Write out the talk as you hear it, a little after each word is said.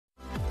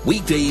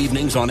Weekday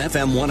evenings on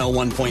FM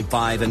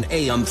 101.5 and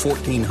AM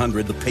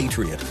 1400 The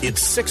Patriot.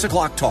 It's 6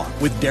 o'clock talk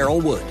with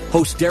Daryl Wood.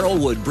 Host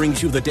Daryl Wood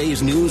brings you the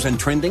day's news and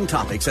trending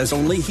topics as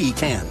only he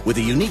can, with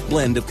a unique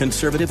blend of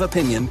conservative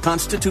opinion,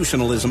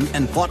 constitutionalism,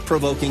 and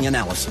thought-provoking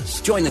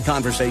analysis. Join the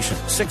conversation.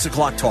 6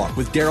 o'clock talk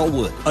with Daryl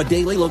Wood. A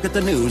daily look at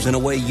the news in a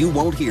way you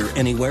won't hear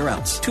anywhere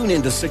else. Tune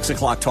in to 6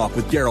 o'clock talk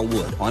with Daryl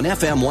Wood on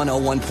FM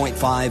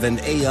 101.5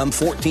 and AM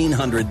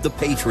 1400 The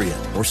Patriot,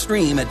 or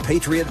stream at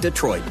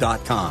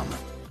patriotdetroit.com.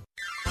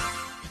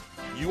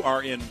 You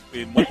are in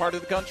what part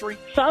of the country?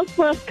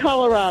 Southwest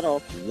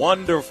Colorado.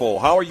 Wonderful.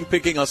 How are you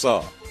picking us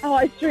up? Oh,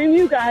 I stream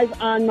you guys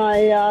on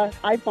my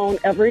iPhone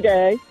every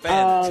day.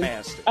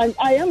 Fantastic.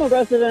 I am a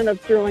resident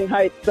of Sterling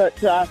Heights,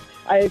 but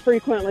I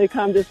frequently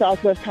come to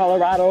Southwest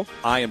Colorado.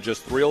 I am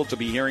just thrilled to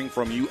be hearing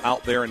from you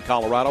out there in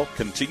Colorado.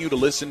 Continue to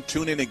listen,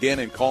 tune in again,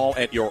 and call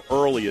at your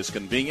earliest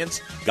convenience.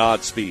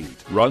 Godspeed.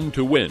 Run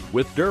to Win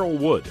with Daryl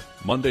Wood,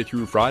 Monday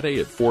through Friday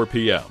at 4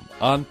 p.m.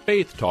 on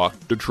Faith Talk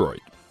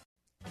Detroit.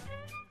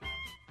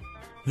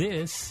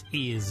 This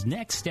is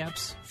Next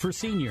Steps for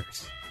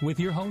Seniors with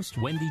your host,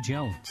 Wendy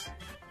Jones.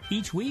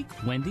 Each week,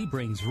 Wendy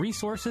brings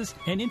resources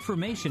and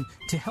information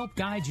to help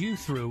guide you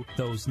through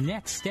those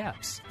next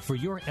steps for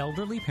your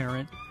elderly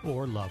parent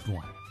or loved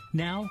one.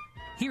 Now,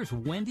 here's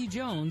Wendy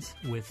Jones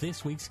with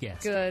this week's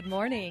guest. Good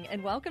morning,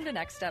 and welcome to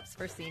Next Steps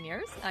for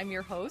Seniors. I'm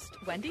your host,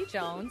 Wendy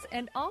Jones,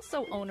 and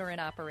also owner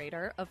and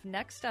operator of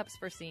Next Steps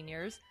for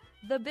Seniors,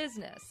 the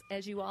business,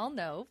 as you all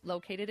know,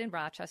 located in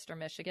Rochester,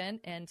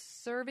 Michigan, and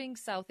serving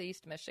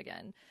Southeast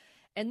Michigan.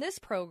 And this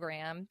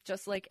program,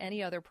 just like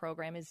any other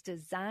program, is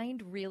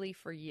designed really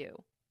for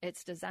you.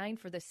 It's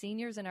designed for the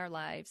seniors in our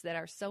lives that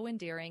are so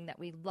endearing, that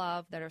we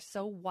love, that are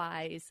so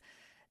wise,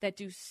 that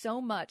do so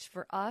much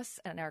for us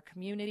and our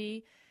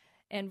community.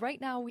 And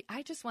right now,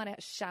 I just want to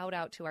shout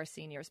out to our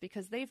seniors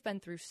because they've been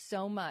through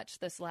so much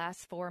this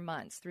last 4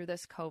 months through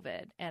this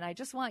COVID. And I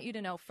just want you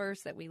to know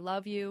first that we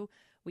love you,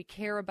 we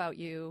care about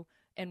you,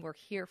 and we're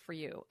here for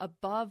you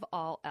above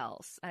all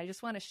else. I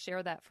just want to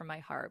share that from my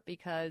heart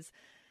because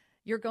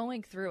you're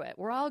going through it.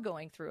 We're all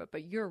going through it,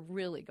 but you're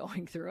really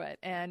going through it.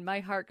 And my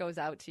heart goes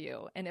out to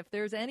you. And if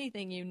there's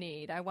anything you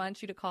need, I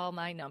want you to call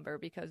my number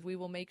because we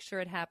will make sure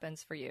it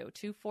happens for you.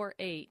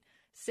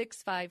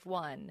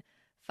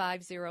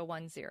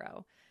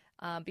 248-651-5010.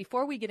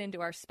 Before we get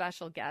into our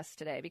special guest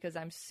today, because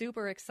I'm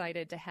super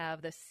excited to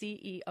have the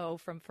CEO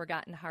from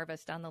Forgotten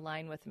Harvest on the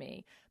line with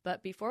me.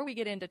 But before we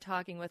get into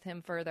talking with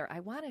him further,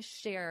 I want to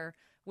share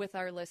with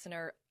our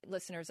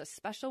listeners a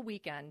special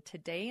weekend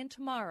today and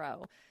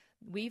tomorrow.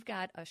 We've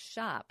got a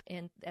shop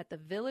at the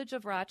Village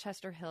of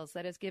Rochester Hills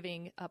that is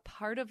giving a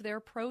part of their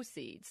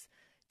proceeds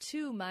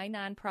to my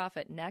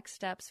nonprofit Next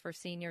Steps for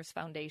Seniors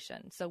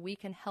Foundation so we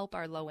can help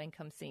our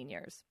low-income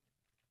seniors.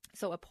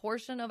 So a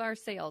portion of our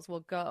sales will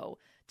go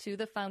to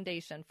the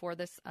foundation for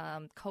this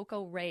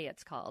Coco Ray,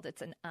 it's called.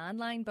 It's an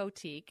online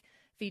boutique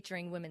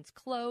featuring women's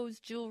clothes,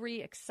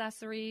 jewelry,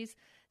 accessories.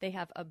 They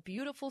have a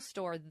beautiful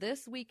store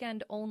this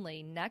weekend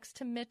only next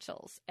to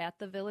Mitchell's at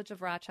the Village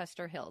of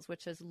Rochester Hills,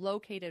 which is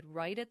located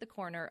right at the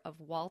corner of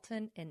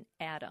Walton and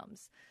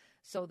Adams.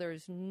 So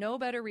there's no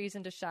better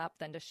reason to shop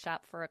than to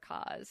shop for a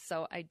cause.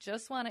 So I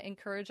just want to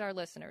encourage our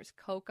listeners,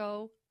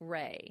 Coco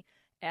Ray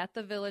at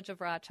the Village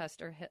of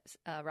Rochester.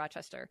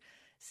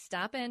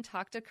 Stop in,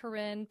 talk to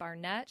Corinne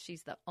Barnett.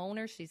 She's the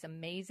owner. She's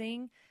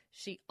amazing.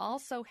 She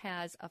also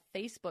has a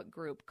Facebook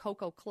group,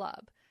 Coco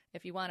Club.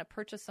 If you want to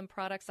purchase some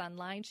products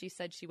online, she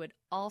said she would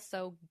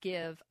also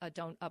give a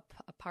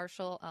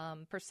partial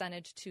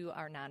percentage to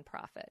our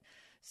nonprofit.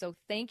 So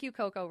thank you,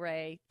 Coco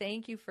Ray.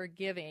 Thank you for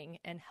giving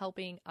and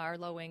helping our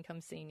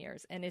low-income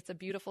seniors. And it's a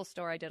beautiful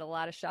store. I did a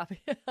lot of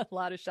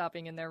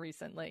shopping in there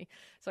recently.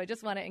 So I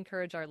just want to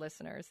encourage our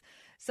listeners.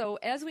 So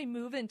as we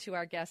move into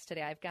our guest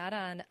today, I've got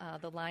on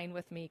the line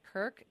with me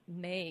Kirk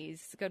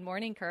Mays. Good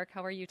morning, Kirk.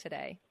 How are you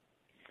today?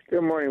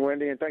 Good morning,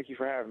 Wendy, and thank you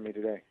for having me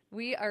today.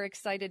 We are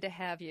excited to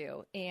have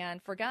you.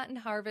 And Forgotten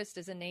Harvest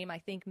is a name I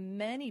think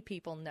many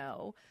people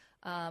know.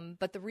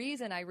 But the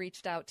reason I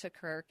reached out to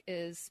Kirk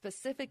is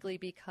specifically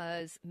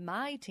because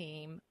my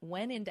team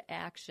went into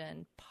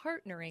action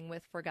partnering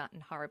with Forgotten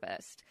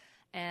Harvest.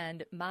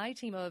 And my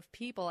team of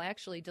people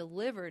actually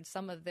delivered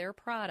some of their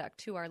product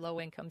to our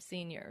low-income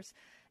seniors.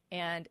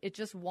 And it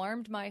just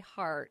warmed my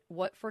heart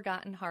what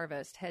Forgotten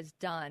Harvest has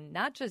done,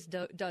 not just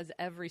does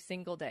every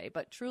single day,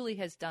 but truly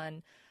has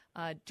done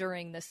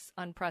during this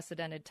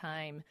unprecedented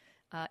time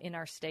in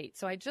our state.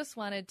 So I just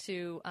wanted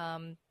to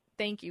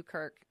thank you,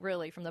 Kirk,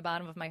 really, from the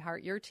bottom of my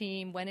heart. Your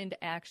team went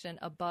into action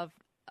above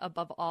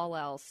all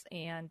else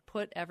and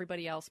put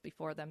everybody else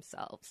before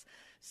themselves.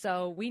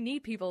 So we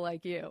need people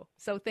like you.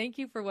 So thank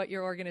you for what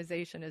your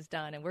organization has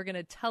done, and we're going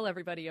to tell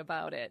everybody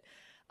about it.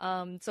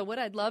 So what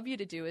I'd love you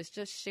to do is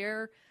just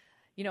share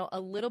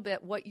a little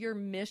bit what your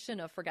mission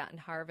of Forgotten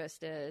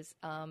Harvest is,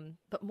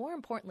 but more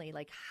importantly,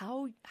 like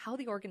how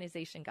the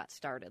organization got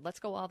started. Let's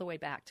go all the way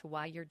back to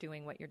why you're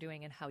doing what you're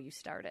doing and how you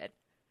started.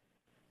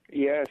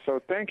 Yeah, so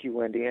thank you,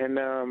 Wendy. And,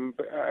 on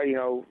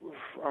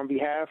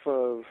behalf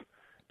of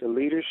the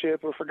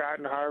leadership of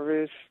Forgotten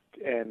Harvest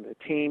and the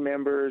team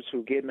members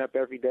who getting up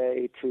every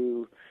day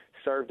to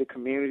serve the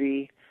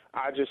community.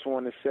 I just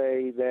want to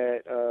say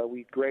that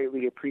we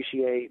greatly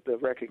appreciate the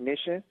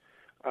recognition.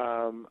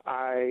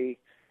 I,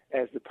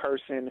 as the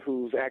person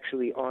who's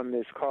actually on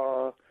this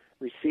call,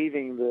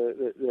 receiving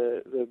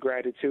the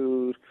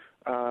gratitude,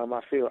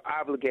 I feel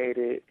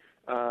obligated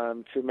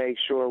to make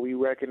sure we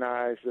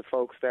recognize the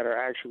folks that are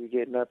actually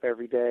getting up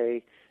every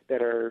day,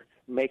 that are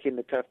making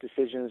the tough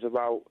decisions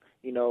about,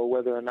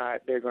 whether or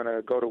not they're going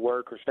to go to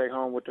work or stay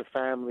home with their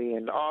family,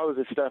 and all of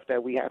the stuff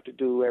that we have to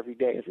do every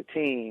day as a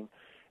team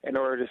in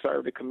order to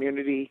serve the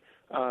community.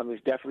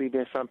 It's definitely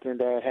been something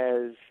that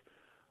has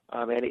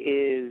and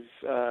is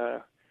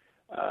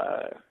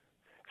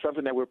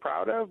something that we're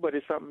proud of, but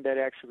it's something that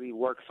actually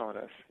works on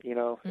us.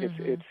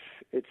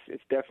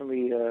 It's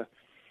definitely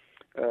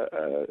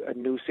a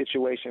new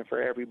situation for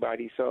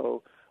everybody.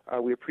 So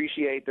we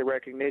appreciate the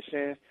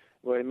recognition,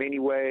 but in many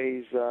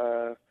ways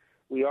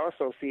we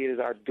also see it as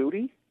our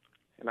duty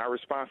and our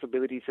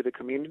responsibility to the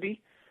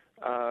community.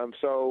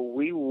 So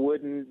we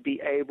wouldn't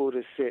be able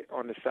to sit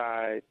on the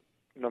side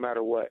no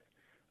matter what.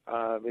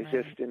 It's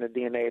just in the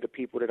DNA of the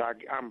people that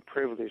I'm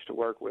privileged to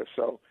work with.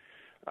 So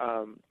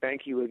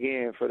thank you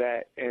again for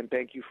that, and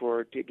thank you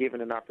for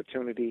giving an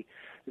opportunity.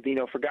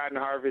 Forgotten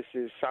Harvest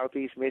is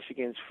Southeast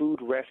Michigan's food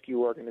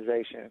rescue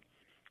organization.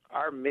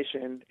 Our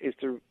mission is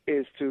to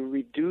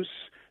reduce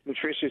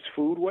nutritious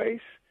food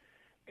waste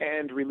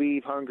and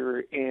relieve hunger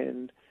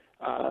in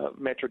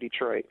Metro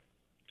Detroit.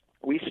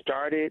 We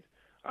started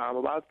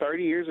about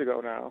 30 years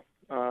ago now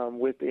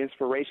with the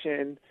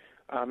inspiration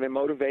and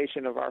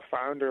motivation of our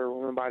founder, a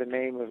woman by the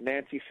name of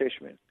Nancy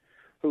Fishman,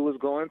 who was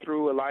going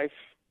through a life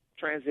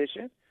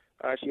transition.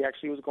 She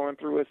actually was going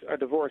through a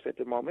divorce at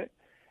the moment,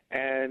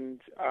 and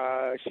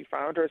she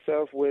found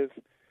herself with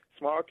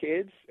small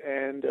kids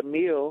and a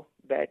meal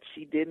that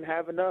she didn't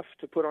have enough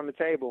to put on the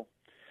table.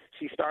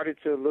 She started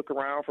to look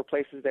around for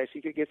places that she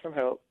could get some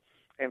help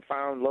and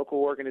found local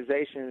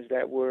organizations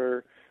that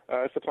were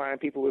supplying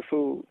people with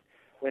food.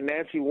 When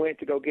Nancy went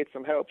to go get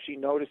some help, she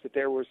noticed that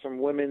there were some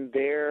women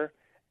there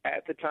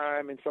at the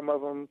time, and some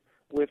of them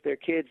with their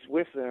kids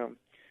with them,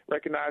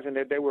 recognizing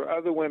that there were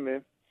other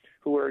women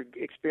who were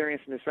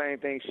experiencing the same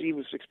thing she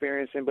was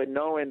experiencing, but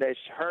knowing that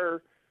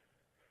her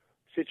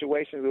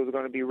situation was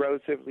going to be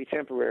relatively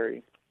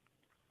temporary.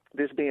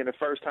 This being the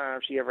first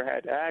time she ever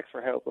had to ask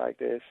for help like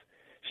this,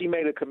 she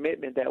made a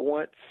commitment that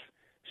once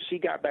she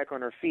got back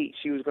on her feet,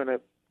 she was going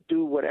to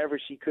do whatever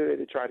she could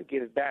to try to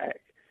get it back,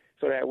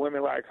 so that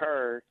women like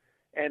her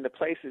and the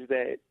places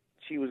that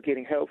she was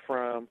getting help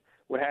from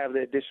would have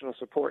the additional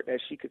support that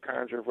she could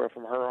conjure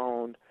from her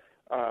own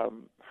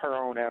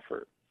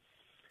effort.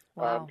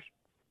 Wow.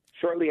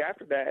 Shortly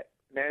after that,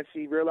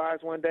 Nancy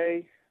realized one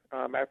day,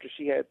 after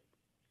she had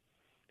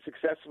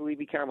successfully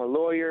become a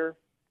lawyer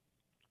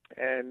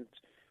and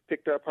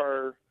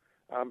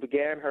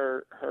began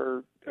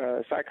her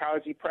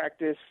psychology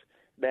practice,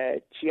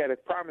 that she had a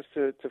promise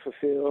to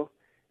fulfill,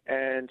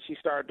 and she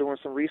started doing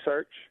some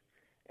research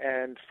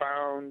and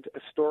found a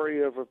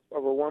story of a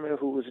woman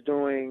who was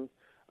doing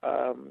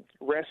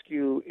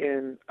rescue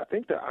in, I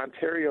think, the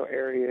Ontario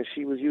area.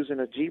 She was using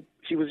a Jeep.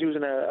 She was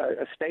using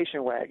a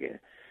station wagon.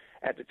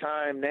 At the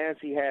time,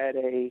 Nancy had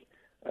a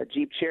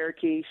Jeep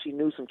Cherokee. She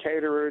knew some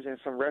caterers and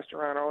some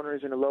restaurant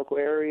owners in the local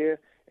area,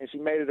 and she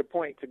made it a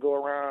point to go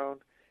around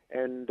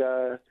and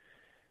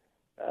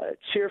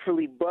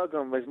cheerfully bug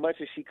them as much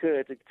as she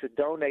could to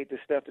donate the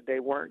stuff that they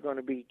weren't going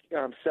to be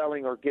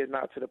selling or getting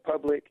out to the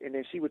public, and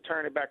then she would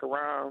turn it back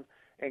around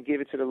and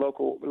give it to the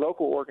local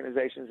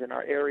organizations in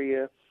our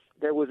area.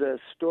 There was a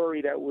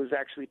story that was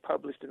actually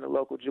published in the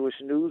local Jewish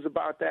News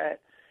about that.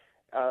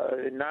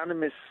 An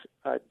anonymous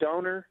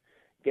donor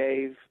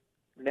gave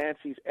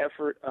Nancy's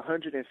effort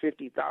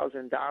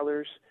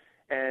 $150,000,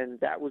 and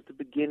that was the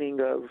beginning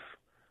of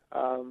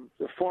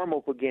the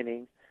formal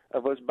beginning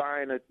of us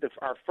buying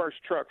our first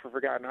truck for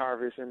Forgotten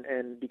Harvest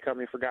and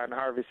becoming Forgotten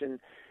Harvest. And,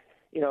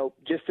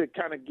 just to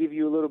kind of give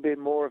you a little bit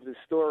more of the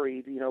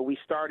story, we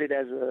started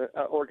as an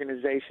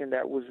organization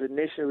that was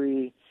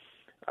initially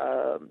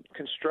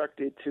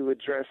constructed to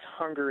address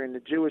hunger in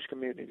the Jewish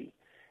community.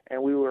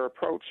 And we were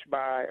approached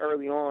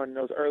early on in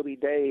those early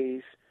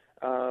days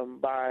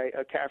by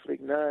a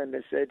Catholic nun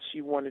that said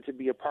she wanted to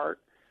be a part.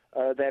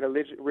 That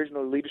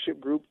original leadership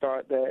group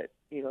thought that,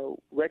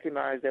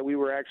 recognized that we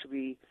were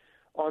actually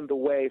on the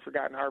way,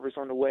 Forgotten Harvest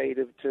on the way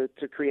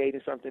to creating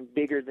something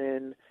bigger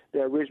than the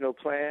original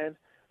plan.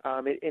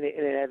 And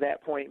at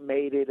that point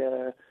made it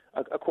a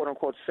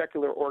quote-unquote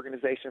secular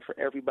organization for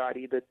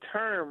everybody. The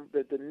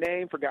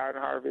name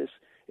Forgotten Harvest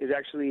is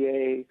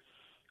actually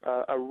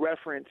a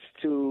reference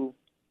to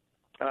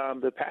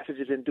the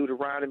passages in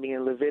Deuteronomy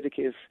and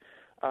Leviticus,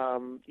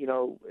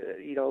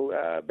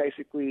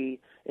 basically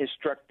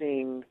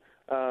instructing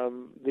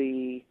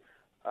the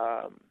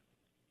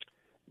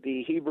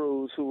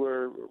Hebrews who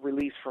were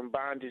released from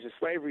bondage and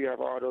slavery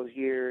of all those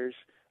years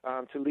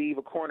to leave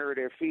a corner of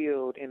their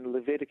field in the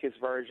Leviticus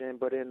version,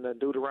 but in the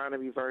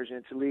Deuteronomy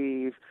version to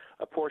leave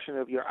a portion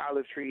of your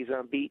olive trees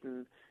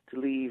unbeaten to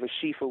leave a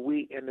sheaf of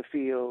wheat in the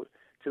field,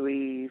 to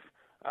leave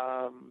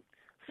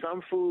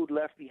some food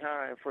left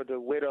behind for the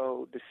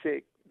widow, the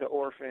sick, the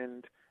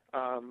orphaned,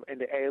 and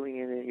the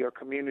alien in your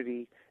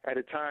community at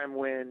a time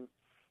when,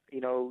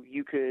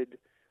 you could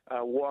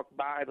walk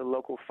by the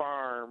local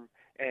farm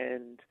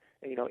and,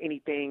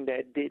 anything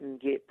that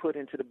didn't get put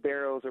into the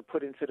barrels or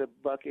put into the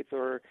buckets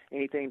or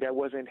anything that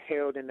wasn't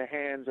held in the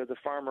hands of the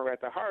farmer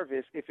at the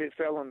harvest, if it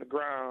fell on the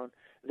ground,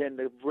 then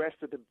the rest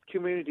of the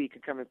community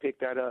could come and pick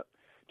that up.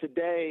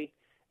 Today,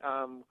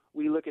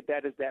 we look at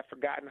that as that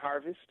forgotten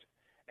harvest,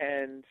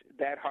 and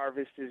that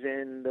harvest is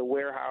in the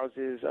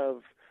warehouses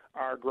of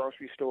our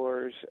grocery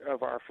stores,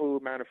 of our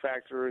food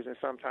manufacturers, and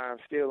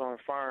sometimes still on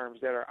farms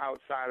that are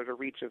outside of the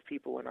reach of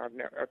people in our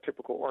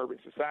typical urban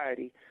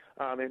society.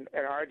 And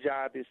our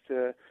job is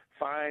to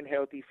find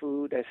healthy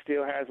food that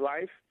still has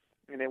life,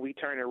 and then we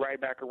turn it right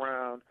back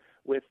around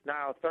with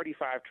now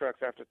 35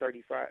 trucks after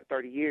 30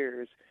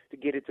 years to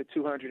get it to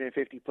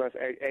 250-plus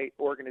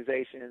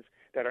organizations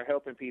that are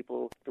helping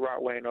people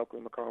throughout Wayne,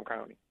 Oakland, Macomb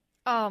County.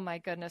 Oh, my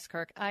goodness,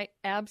 Kirk. I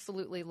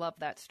absolutely love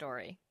that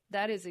story.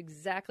 That is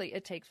exactly,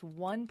 it takes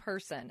one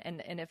person.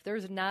 And if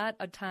there's not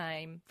a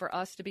time for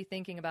us to be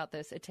thinking about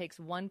this, it takes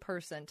one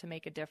person to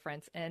make a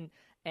difference. And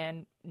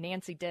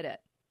Nancy did it.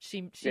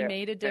 She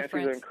made a difference.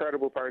 Nancy's an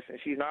incredible person.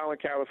 She's now in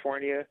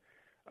California,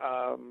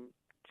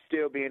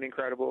 still being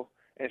incredible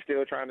and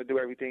still trying to do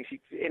everything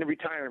in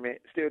retirement,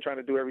 still trying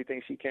to do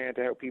everything she can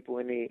to help people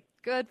in need.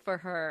 Good for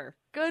her.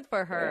 Good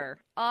for her.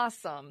 Yeah.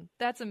 Awesome.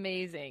 That's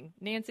amazing.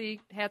 Nancy,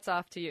 hats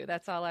off to you.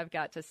 That's all I've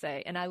got to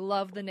say. And I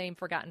love the name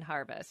Forgotten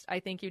Harvest. I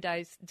think you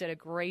guys did a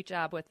great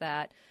job with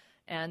that.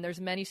 And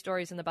there's many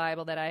stories in the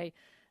Bible that I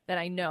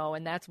know,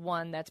 and that's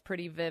one that's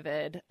pretty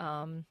vivid,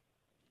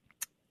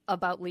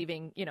 about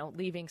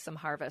leaving some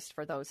harvest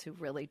for those who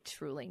really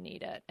truly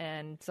need it.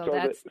 And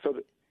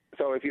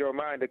So if you don't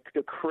mind,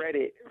 the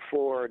credit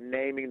for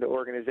naming the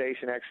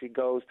organization actually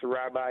goes to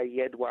Rabbi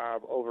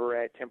Yedwab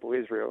over at Temple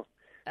Israel.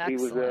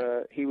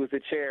 Excellent. He was the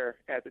chair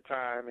at the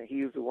time, and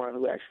he was the one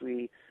who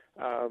actually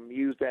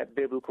used that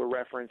biblical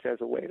reference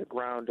as a way to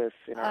ground us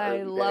in our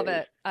early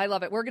days. I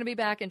love it. We're going to be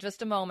back in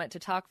just a moment to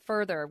talk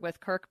further with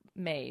Kirk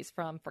Mays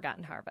from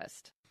Forgotten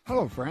Harvest.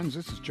 Hello, friends.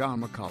 This is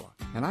John McCullough,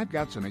 and I've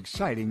got some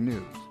exciting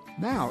news.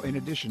 Now, in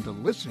addition to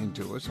listening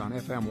to us on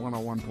FM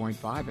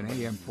 101.5 and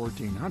AM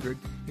 1400,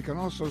 you can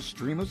also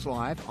stream us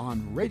live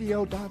on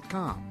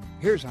radio.com.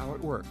 Here's how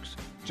it works.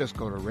 Just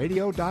go to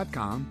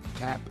radio.com,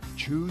 tap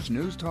Choose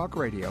News Talk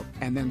Radio,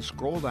 and then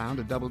scroll down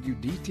to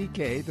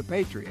WDTK The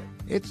Patriot.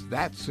 It's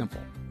that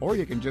simple. Or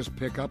you can just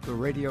pick up the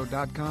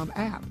radio.com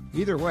app.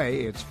 Either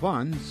way, it's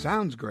fun,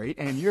 sounds great,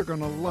 and you're going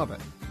to love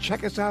it.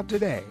 Check us out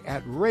today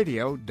at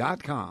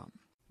radio.com.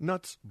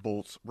 Nuts,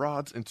 bolts,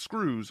 rods, and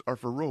screws are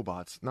for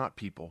robots, not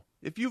people.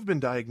 If you've been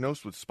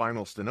diagnosed with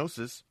spinal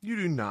stenosis, you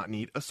do not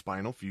need a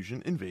spinal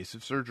fusion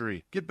invasive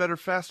surgery. Get better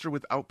faster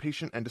with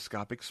outpatient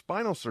endoscopic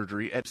spinal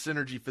surgery at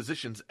Synergy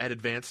Physicians at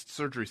Advanced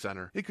Surgery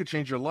Center. It could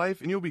change your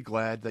life, and you'll be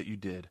glad that you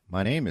did.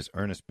 My name is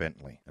Ernest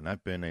Bentley, and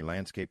I've been a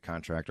landscape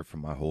contractor for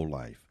my whole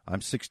life.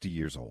 I'm 60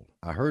 years old.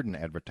 I heard an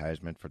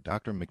advertisement for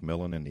Dr.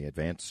 McMillan in the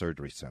Advanced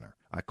Surgery Center.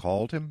 I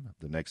called him.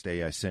 The next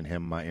day I sent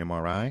him my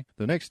MRI.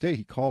 The next day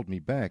he called me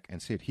back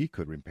and said he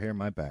could repair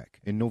my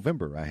back. In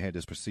November I had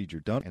this procedure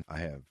done, and I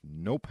have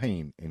no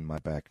pain in my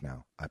back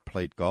now. I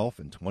played golf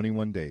in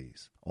 21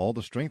 days. All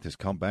the strength has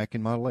come back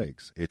in my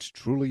legs. It's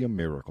truly a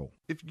miracle.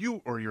 If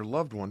you or your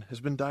loved one has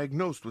been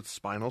diagnosed with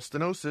spinal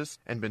stenosis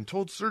and been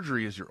told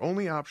surgery is your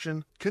only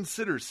option,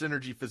 consider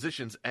Synergy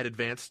Physicians at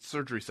Advanced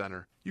Surgery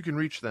Center. You can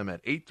reach them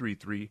at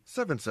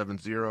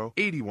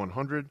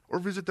 833-770-8100 or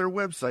visit their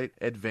website,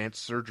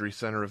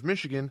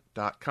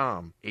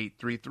 advancedsurgerycenterofmichigan.com,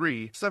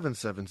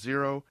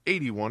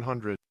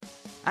 833-770-8100.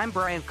 I'm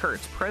Brian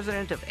Kurtz,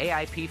 president of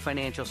AIP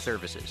Financial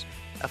Services.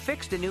 A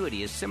fixed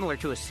annuity is similar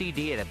to a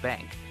CD at a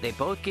bank. They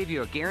both give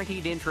you a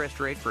guaranteed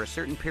interest rate for a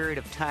certain period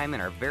of time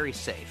and are very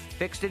safe.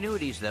 Fixed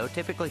annuities, though,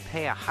 typically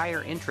pay a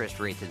higher interest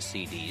rate than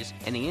CDs,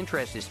 and the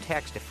interest is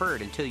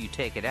tax-deferred until you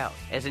take it out.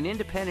 As an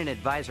independent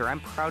advisor,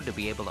 I'm proud to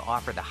be able to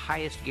offer the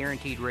highest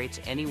guaranteed rates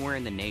anywhere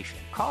in the nation.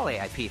 Call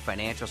AIP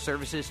Financial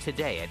Services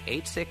today at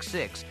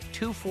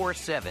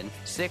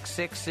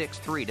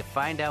 866-247-6663 to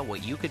find out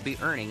what you could be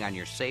earning on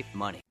your safe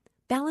money.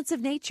 Balance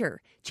of Nature,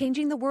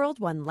 changing the world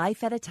one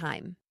life at a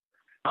time.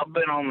 I've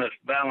been on this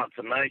balance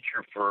of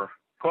nature for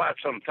quite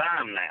some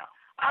time now.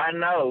 I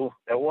know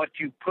that what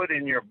you put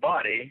in your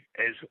body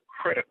is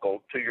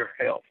critical to your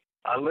health.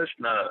 I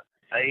listen to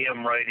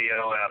AM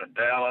radio out of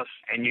Dallas,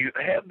 and you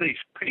have these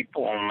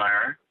people on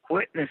there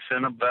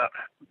witnessing about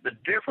the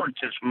difference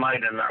it's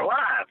made in their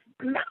life.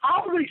 Now,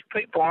 all these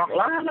people aren't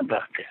lying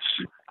about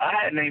this. I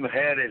hadn't even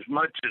had as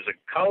much as a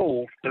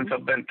cold since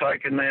I've been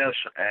taking this,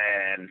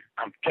 and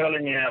I'm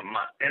telling you,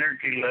 my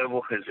energy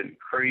level has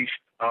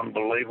increased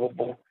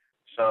unbelievable.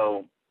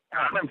 So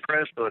I'm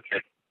impressed with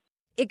it.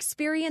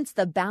 Experience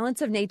the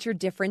Balance of Nature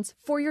difference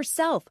for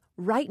yourself.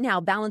 Right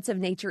now, Balance of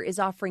Nature is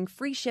offering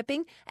free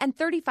shipping and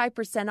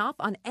 35% off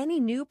on any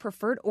new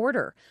preferred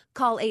order.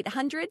 Call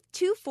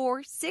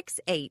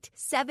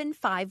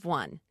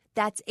 800-246-8751.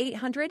 That's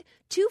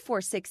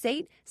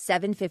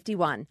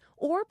 800-2468-751.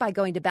 Or by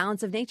going to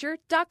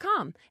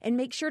balanceofnature.com. And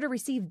make sure to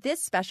receive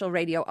this special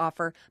radio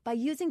offer by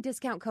using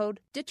discount code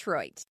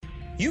Detroit.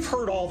 You've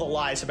heard all the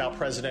lies about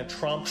President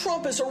Trump.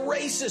 Trump is a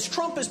racist.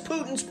 Trump is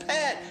Putin's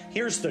pet.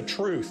 Here's the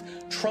truth.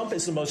 Trump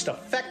is the most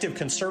effective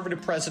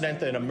conservative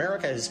president that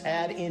America has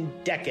had in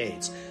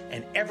decades.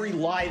 And every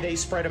lie they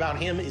spread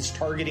about him is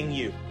targeting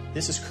you.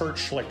 This is Kurt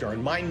Schlichter,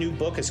 and my new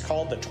book is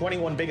called The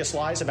 21 Biggest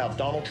Lies About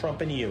Donald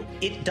Trump and You.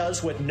 It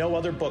does what no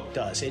other book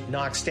does. It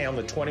knocks down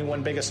the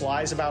 21 biggest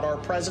lies about our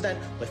president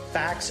with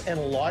facts and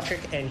logic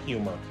and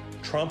humor.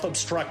 Trump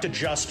obstructed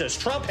justice.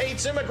 Trump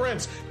hates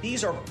immigrants.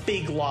 These are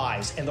big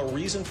lies, and the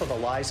reason for the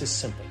lies is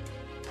simple.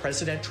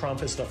 President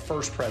Trump is the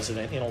first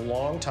president in a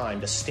long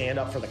time to stand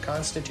up for the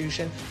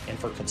Constitution and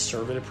for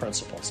conservative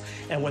principles.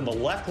 And when the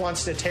left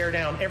wants to tear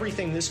down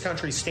everything this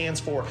country stands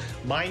for,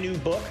 my new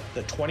book,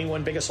 The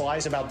 21 Biggest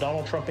Lies About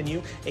Donald Trump and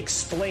You,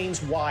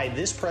 explains why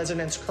this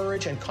president's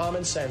courage and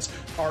common sense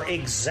are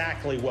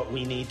exactly what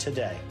we need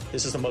today.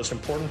 This is the most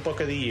important book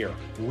of the year.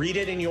 Read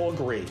it and you'll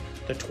agree.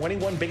 The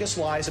 21 Biggest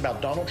Lies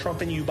About Donald Trump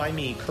and You by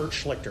me, Kurt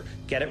Schlichter.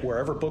 Get it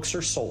wherever books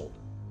are sold.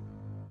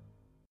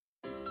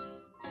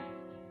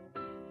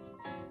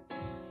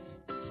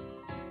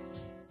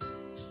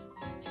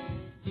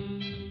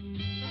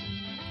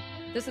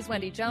 This is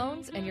Wendy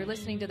Jones, and you're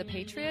listening to The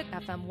Patriot,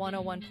 FM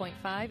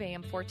 101.5,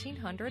 AM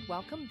 1400.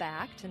 Welcome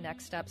back to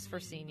Next Steps for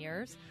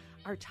Seniors.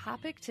 Our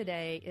topic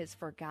today is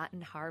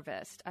Forgotten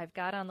Harvest. I've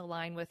got on the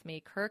line with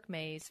me Kirk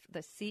Mays, the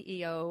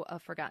CEO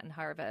of Forgotten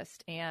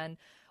Harvest. And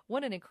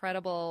what an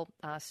incredible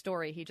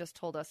story he just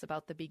told us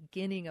about the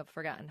beginning of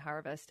Forgotten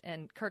Harvest.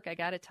 And Kirk, I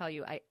got to tell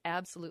you, I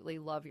absolutely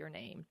love your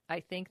name. I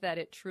think that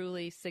it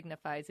truly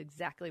signifies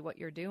exactly what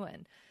you're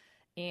doing.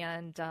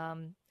 And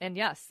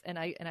yes, and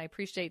I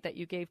appreciate that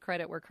you gave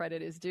credit where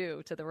credit is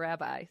due to the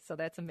rabbi. So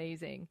that's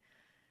amazing.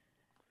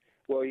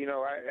 Well, you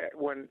know,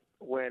 when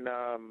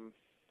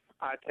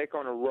I take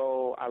on a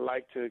role, I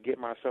like to get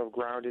myself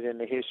grounded in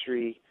the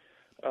history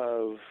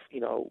of, you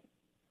know,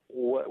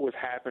 what was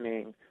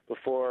happening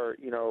before,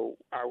 you know,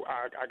 I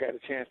got a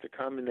chance to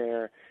come in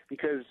there,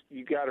 because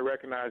you got to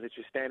recognize that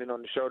you're standing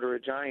on the shoulder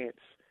of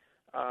giants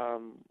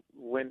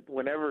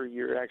whenever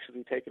you're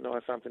actually taking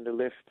on something to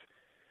lift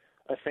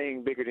a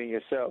thing bigger than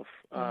yourself.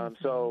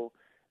 So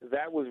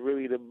that was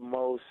really the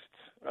most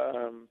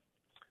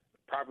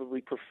probably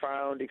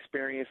profound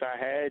experience I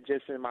had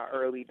just in my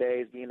early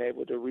days, being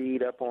able to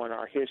read up on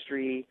our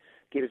history,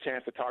 get a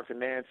chance to talk to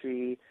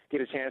Nancy,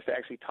 get a chance to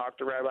actually talk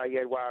to Rabbi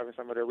Yedwive and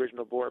some of the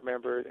original board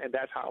members. And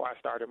that's how I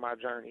started my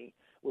journey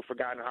with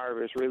Forgotten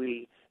Harvest,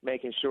 really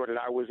making sure that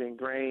I was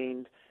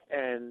ingrained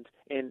and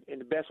in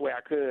the best way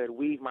I could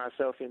weave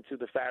myself into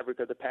the fabric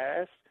of the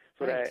past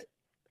so that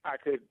I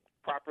could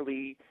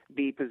properly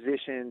be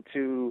positioned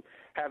to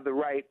have the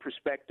right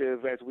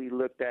perspective as we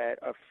looked at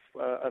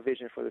a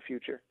vision for the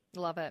future.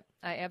 Love it.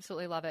 I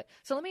absolutely love it.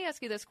 So let me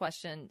ask you this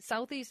question.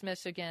 Southeast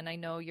Michigan, I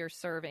know you're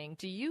serving.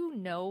 Do you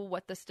know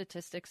what the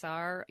statistics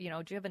are? You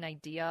know, do you have an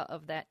idea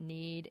of that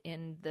need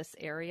in this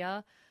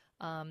area?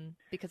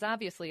 Because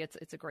obviously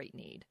it's a great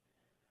need.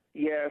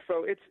 Yeah,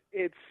 so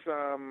it's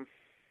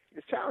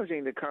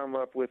challenging to come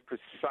up with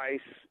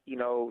precise, you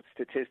know,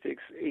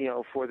 statistics, you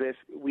know, for this.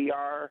 We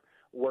are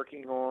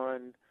working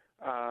on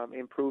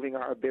improving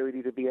our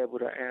ability to be able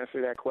to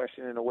answer that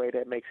question in a way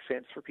that makes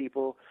sense for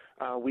people.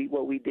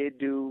 What we did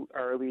do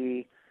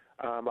early,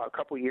 about a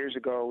couple years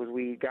ago, was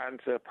we got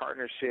into a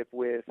partnership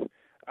with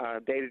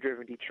Data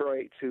Driven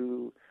Detroit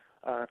to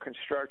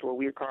construct what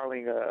we're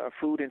calling a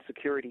food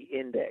insecurity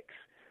index.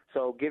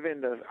 So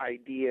given the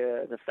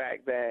idea, the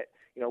fact that,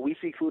 you know, we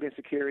see food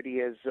insecurity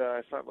as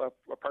a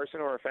person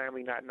or a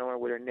family not knowing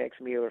where their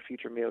next meal or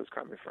future meal is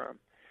coming from,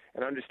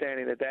 and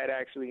understanding that that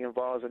actually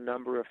involves a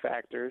number of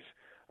factors,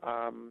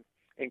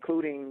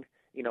 including,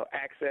 you know,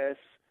 access,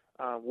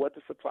 what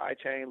the supply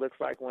chain looks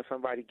like when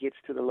somebody gets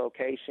to the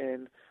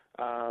location,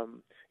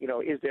 you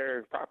know, is there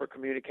a proper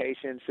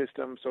communication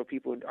system so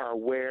people are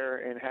aware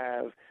and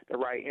have the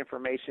right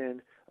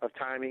information of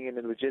timing and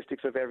the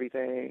logistics of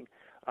everything.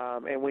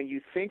 And when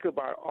you think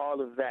about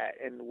all of that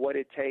and what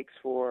it takes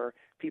for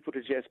people to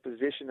just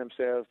position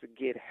themselves to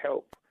get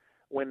help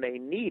when they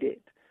need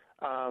it,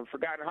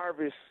 Forgotten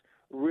Harvest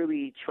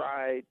really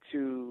tried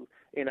to,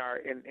 in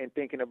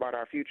thinking about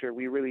our future,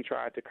 we really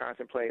tried to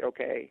contemplate,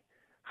 okay,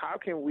 how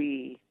can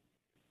we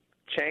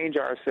change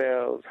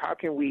ourselves? How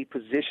can we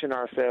position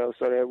ourselves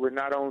so that we're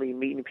not only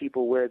meeting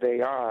people where they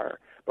are,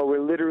 but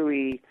we're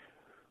literally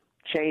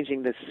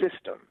changing the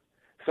system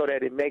so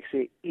that it makes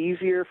it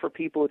easier for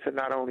people to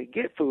not only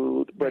get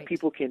food, but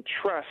people can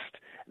trust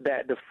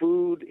that the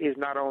food is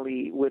not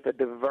only with a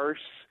diverse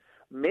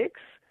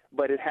mix,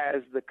 but it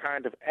has the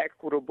kind of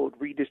equitable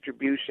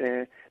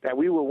redistribution that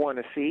we would want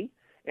to see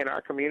in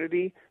our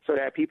community, so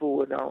that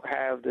people don't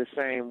have the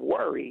same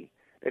worry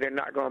that they're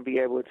not going to be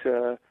able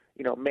to,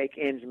 you know, make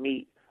ends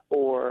meet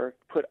or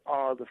put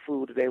all the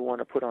food that they want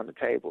to put on the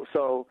table.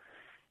 So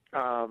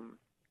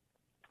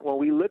when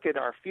we look at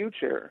our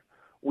future,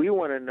 we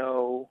want to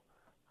know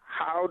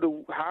how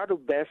to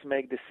best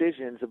make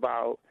decisions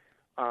about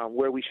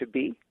where we should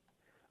be,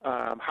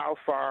 how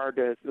far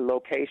the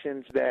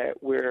locations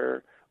that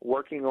we're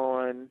working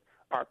on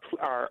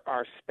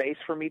are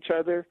spaced from each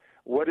other.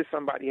 What does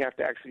somebody have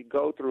to actually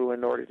go through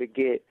in order to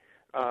get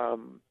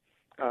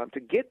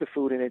the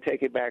food and then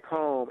take it back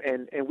home?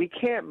 And we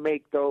can't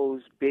make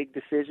those big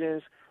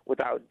decisions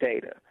without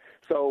data.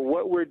 So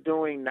what we're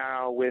doing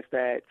now with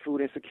that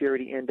Food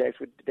Insecurity Index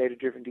with Data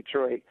Driven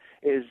Detroit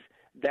is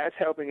that's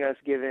helping us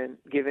given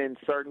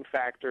certain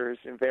factors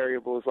and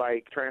variables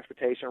like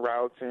transportation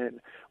routes and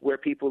where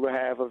people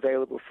have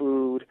available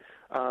food,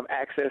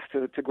 access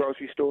to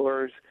grocery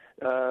stores,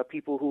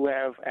 people who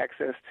have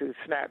access to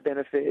SNAP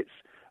benefits,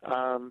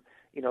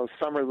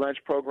 summer lunch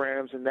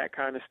programs and that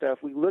kind of stuff.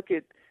 We look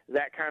at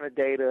that kind of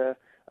data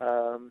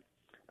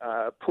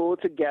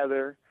pulled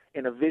together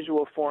in a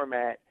visual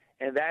format,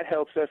 and that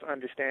helps us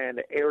understand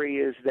the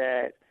areas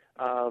that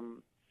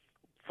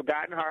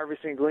Forgotten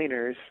Harvest and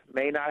Gleaners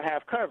may not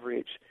have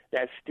coverage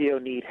that still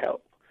need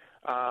help.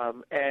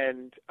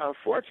 And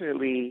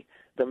unfortunately,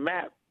 the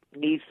map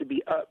needs to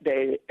be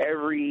updated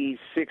every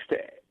 6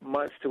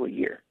 months to a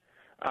year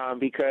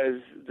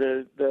because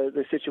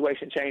the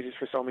situation changes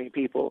for so many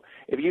people.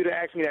 If you'd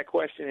asked me that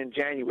question in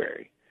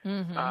January,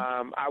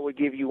 I would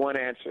give you one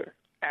answer.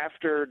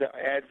 After the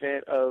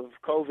advent of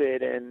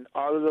COVID and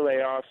all of the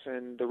layoffs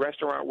and the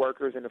restaurant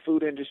workers and the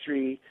food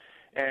industry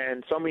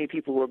and so many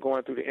people who are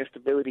going through the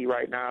instability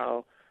right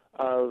now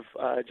of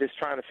just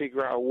trying to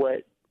figure out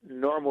what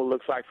normal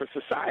looks like for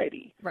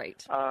society.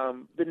 Right.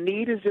 The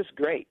need is just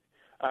great.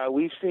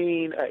 We've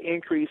seen an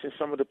increase in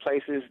some of the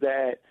places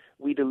that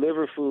we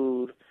deliver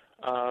food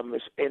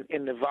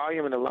in the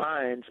volume and the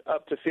lines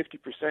up to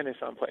 50% in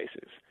some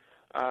places.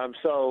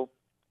 So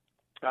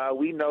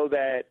we know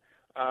that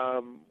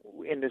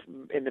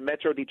in the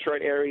Metro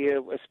Detroit area,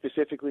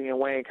 specifically in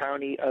Wayne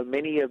County,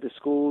 many of the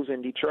schools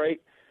in Detroit,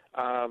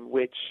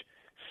 which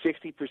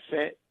 60%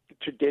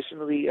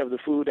 traditionally of the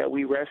food that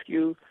we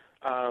rescue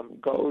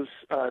goes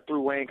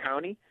through Wayne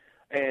County,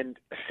 and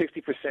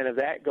 60% of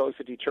that goes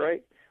to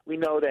Detroit. We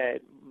know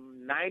that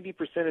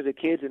 90% of the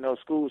kids in those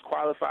schools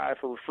qualify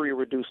for a free or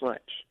reduced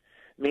lunch,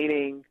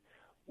 meaning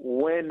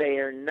when they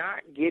are not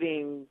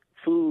getting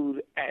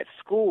food at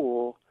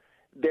school,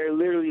 they're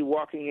literally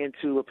walking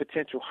into a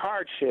potential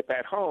hardship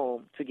at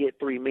home to get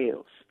 3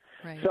 meals.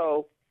 Right.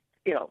 So,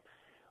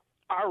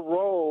 our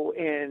role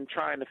in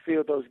trying to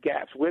fill those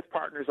gaps with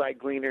partners like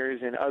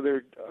Gleaners and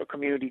other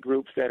community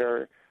groups that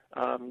are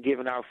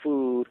giving out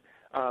food,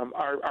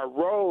 our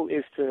role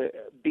is to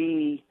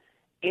be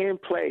in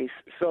place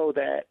so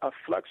that a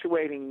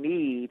fluctuating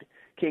need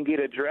can get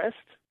addressed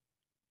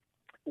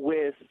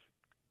with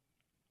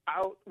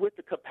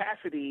the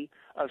capacity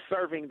of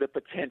serving the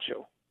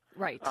potential.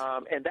 Right.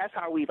 And that's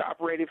how we've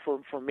operated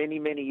for many,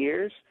 many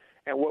years.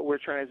 And what we're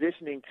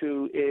transitioning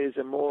to is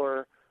a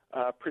more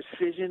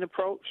precision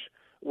approach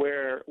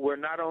where we're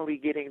not only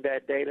getting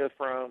that data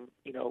from,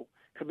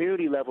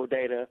 community level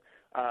data,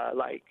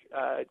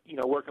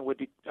 working with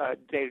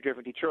Data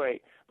Driven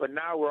Detroit, but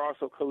now we're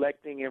also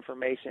collecting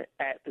information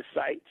at the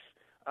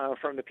sites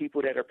from the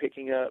people that are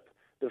picking up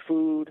the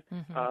food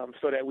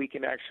so that we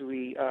can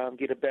actually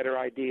get a better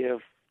idea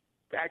of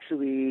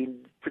actually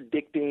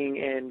predicting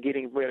and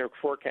getting better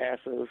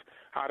forecasts of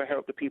how to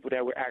help the people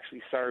that we're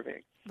actually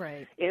serving.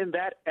 Right. In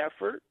that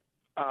effort,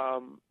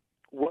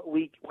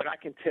 what I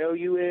can tell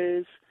you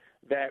is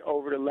that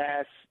over the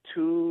last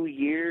 2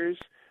 years,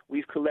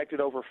 we've collected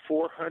over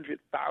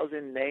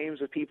 400,000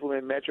 names of people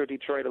in Metro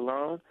Detroit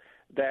alone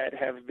that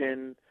have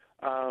been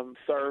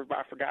served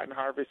by Forgotten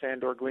Harvest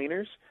and or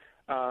Gleaners.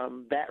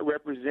 That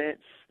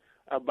represents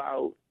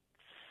about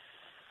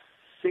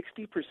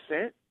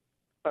 60%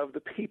 of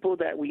the people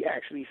that we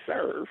actually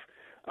serve,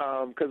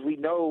 because we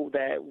know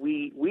that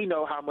we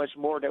know how much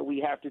more that we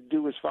have to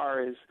do as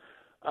far as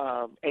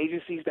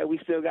agencies that we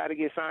still got to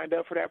get signed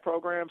up for that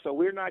program. So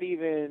we're not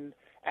even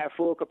at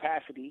full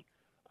capacity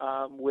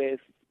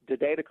with the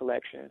data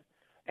collection.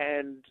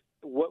 And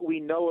what we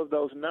know of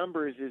those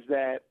numbers is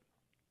that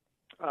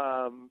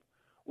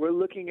we're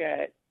looking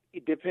at,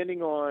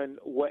 depending on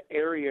what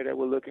area that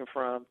we're looking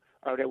from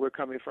or that we're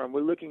coming from,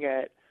 we're looking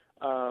at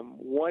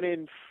 1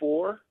 in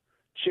 4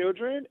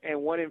 children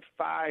and 1 in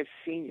 5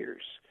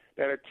 seniors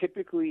that are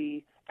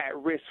typically at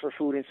risk for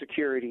food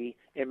insecurity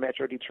in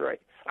Metro Detroit.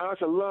 I know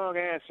it's a long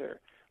answer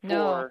for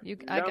numbers,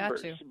 I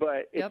got you.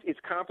 But it's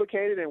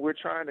complicated, and we're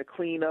trying to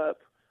clean up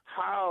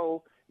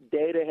how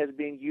data has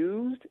been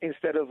used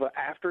instead of an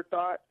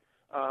afterthought,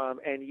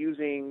 and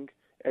using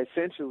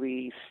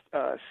essentially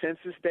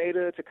census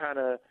data to kind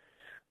of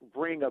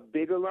bring a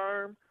big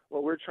alarm.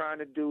 What we're trying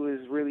to do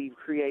is really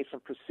create some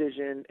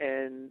precision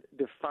and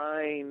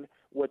define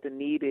what the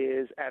need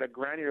is at a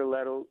granular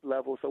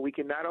level, so we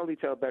can not only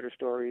tell better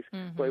stories,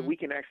 but we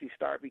can actually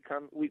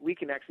we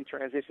can actually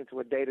transition to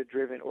a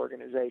data-driven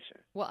organization.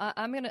 Well,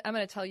 I'm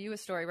gonna tell you a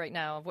story right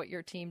now of what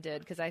your team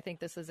did, because I think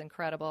this is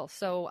incredible.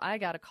 So I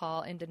got a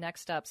call into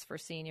Next Steps for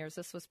Seniors.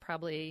 This was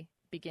probably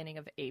beginning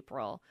of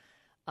April.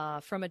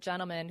 From a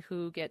gentleman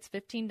who gets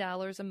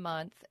 $15 a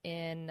month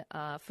in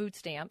food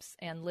stamps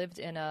and lived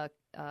in a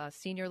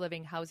senior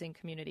living housing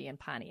community in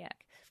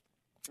Pontiac.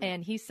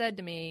 And he said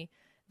to me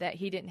that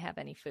he didn't have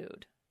any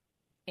food.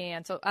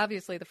 And so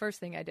obviously the first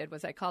thing I did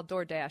was I called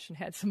DoorDash and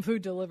had some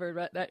food delivered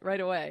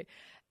right away.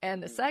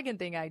 And the second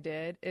thing I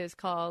did is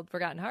called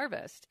Forgotten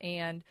Harvest.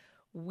 And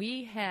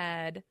we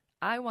had,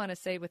 I want to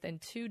say within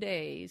 2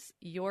 days,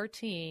 your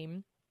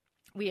team,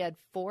 we had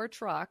 4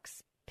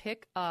 trucks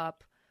pick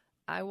up,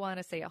 I want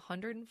to say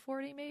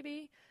 140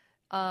 maybe,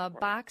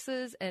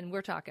 boxes. And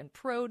we're talking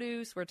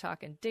produce, we're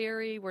talking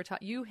dairy,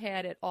 you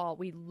had it all.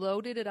 We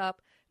loaded it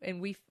up. And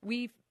we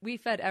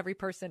fed every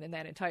person in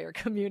that entire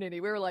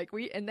community. We were like,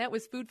 and that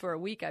was food for a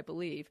week, I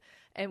believe.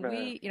 And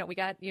we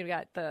got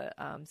the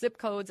zip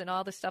codes and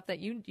all the stuff that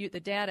you the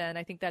data, and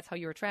I think that's how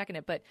you were tracking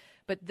it. But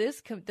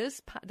this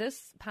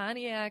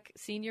Pontiac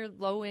senior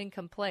low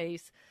income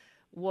place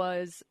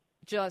was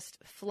just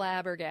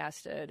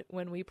flabbergasted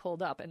when we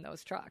pulled up in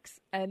those trucks,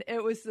 and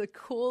it was the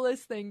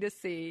coolest thing to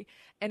see.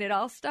 And it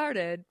all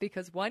started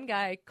because one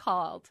guy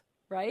called,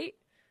 right?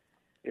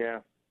 Yeah.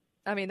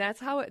 I mean, that's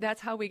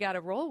how we got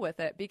to roll with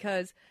it,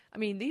 because, I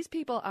mean, these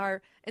people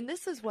are, and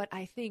this is what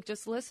I think,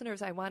 just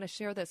listeners, I want to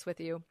share this with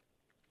you.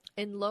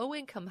 In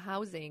low-income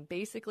housing,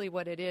 basically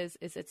what it is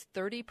it's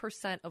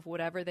 30% of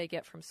whatever they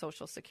get from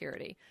Social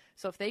Security.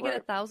 So if they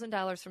get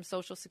 $1,000 from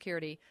Social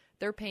Security,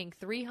 they're paying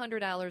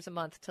 $300 a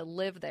month to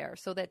live there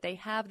so that they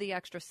have the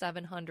extra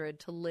 $700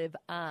 to live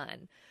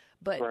on.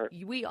 But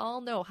we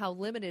all know how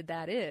limited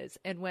that is.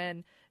 And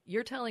when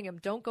you're telling them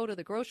don't go to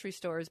the grocery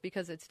stores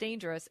because it's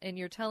dangerous, and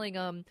you're telling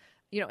them,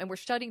 and we're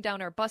shutting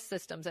down our bus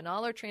systems and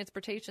all our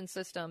transportation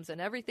systems and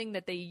everything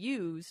that they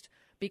used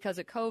because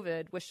of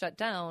COVID was shut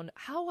down,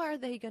 how are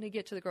they going to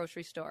get to the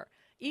grocery store?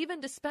 Even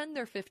to spend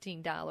their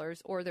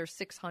 $15 or their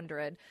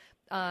 $600,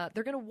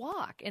 they're going to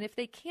walk. And if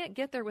they can't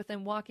get there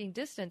within walking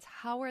distance,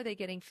 how are they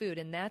getting food?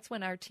 And that's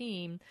when our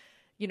team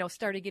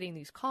started getting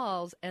these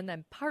calls, and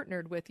then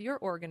partnered with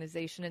your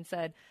organization and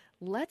said,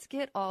 let's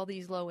get all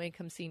these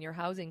low-income senior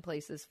housing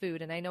places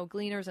food. And I know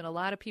Gleaners and a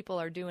lot of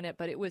people are doing it,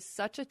 but it was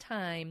such a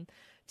time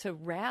to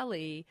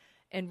rally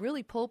and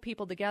really pull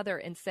people together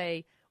and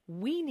say,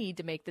 we need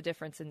to make the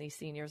difference in these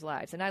seniors'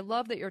 lives. And I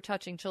love that you're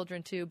touching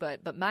children too,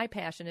 but my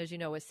passion, as you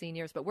know, is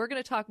seniors. But we're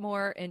going to talk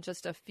more in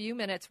just a few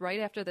minutes right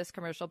after this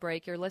commercial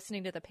break. You're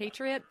listening to The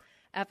Patriot,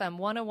 FM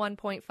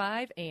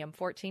 101.5, AM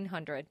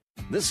 1400.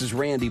 This is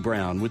Randy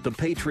Brown with The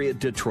Patriot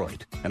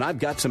Detroit, and I've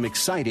got some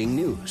exciting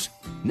news.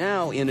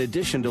 Now, in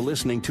addition to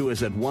listening to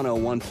us at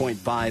 101.5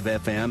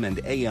 FM and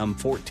AM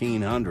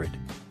 1400,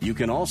 you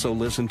can also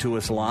listen to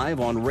us live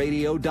on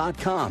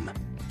radio.com.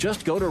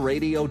 Just go to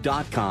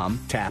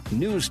radio.com, tap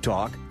News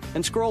Talk,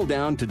 and scroll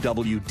down to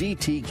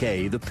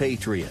WDTK The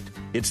Patriot.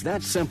 It's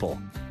that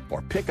simple.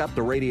 Or pick up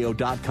the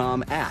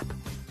radio.com app.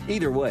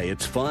 Either way,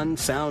 it's fun,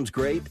 sounds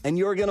great, and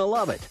you're going to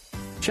love it.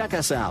 Check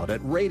us out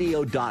at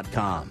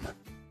radio.com.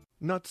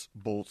 Nuts,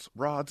 bolts,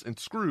 rods, and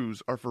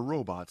screws are for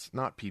robots,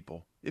 not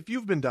people. If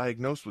you've been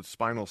diagnosed with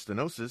spinal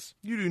stenosis,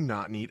 you do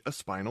not need a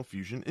spinal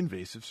fusion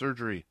invasive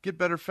surgery. Get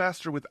better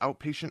faster with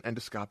outpatient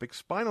endoscopic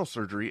spinal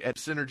surgery at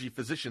Synergy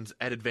Physicians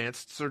at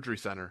Advanced Surgery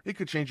Center. It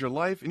could change your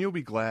life, and you'll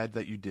be glad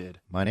that you did.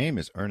 My name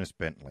is Ernest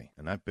Bentley,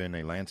 and I've been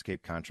a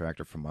landscape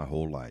contractor for my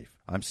whole life.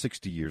 I'm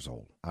 60 years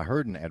old. I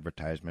heard an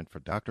advertisement for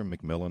Dr.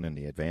 McMillan in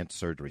the Advanced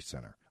Surgery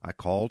Center. I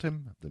called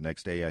him. The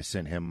next day I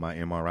sent him my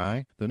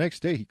MRI. The next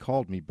day he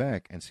called me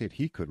back and said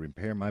he could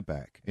repair my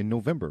back. In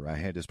November I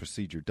had this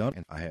procedure done,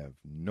 and I have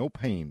no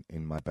pain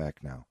in my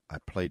back now. I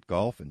played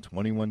golf in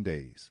 21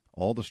 days.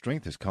 All the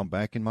strength has come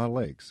back in my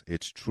legs.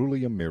 It's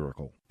truly a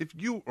miracle. If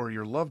you or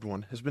your loved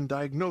one has been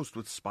diagnosed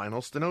with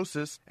spinal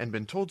stenosis and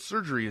been told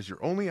surgery is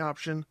your only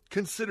option,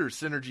 consider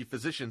Synergy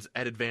Physicians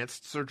at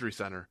Advanced Surgery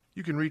Center.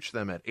 You can reach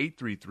them at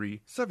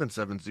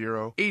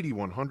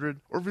 833-770-8100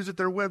 or visit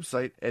their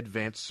website,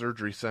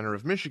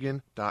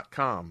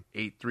 advancedsurgerycenterofmichigan.com,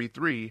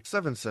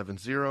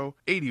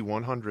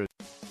 833-770-8100.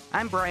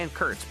 I'm Brian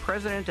Kurtz,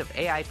 president of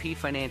AIP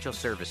Financial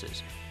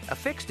Services. A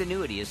fixed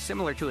annuity is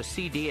similar to a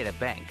CD at a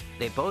bank.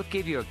 They both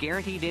give you a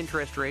guaranteed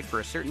interest rate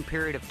for a certain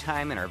period of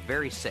time and are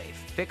very safe.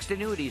 Fixed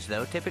annuities,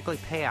 though, typically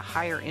pay a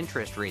higher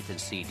interest rate than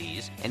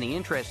CDs, and the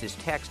interest is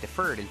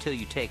tax-deferred until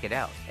you take it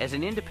out. As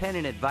an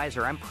independent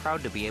advisor, I'm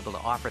proud to be able to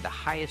offer the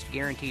highest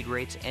guaranteed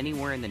rates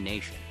anywhere in the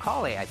nation.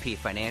 Call AIP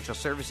Financial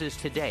Services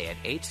today at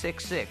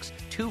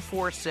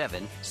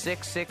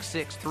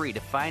 866-247-6663 to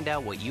find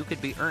out what you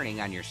could be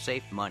earning on your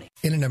safe money.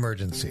 In an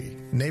emergency,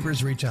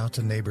 neighbors reach out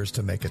to neighbors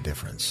to make a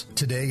difference.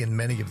 Today, in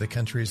many of the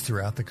countries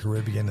throughout the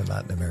Caribbean and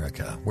Latin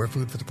America, where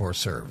Food for the Poor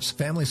serves,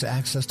 families'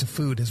 access to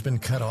food has been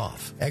cut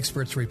off.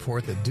 Experts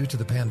report that due to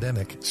the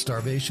pandemic,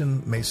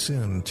 starvation may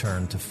soon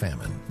turn to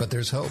famine. But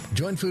there's hope.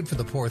 Join Food for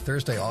the Poor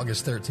Thursday,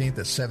 August 13th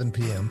at 7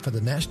 p.m. for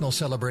the national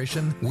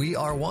celebration, We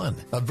Are One,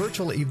 a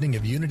virtual evening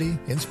of unity,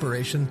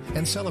 inspiration,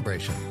 and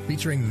celebration,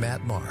 featuring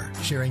Matt Maher,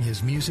 sharing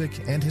his music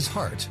and his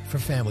heart for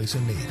families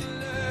in need.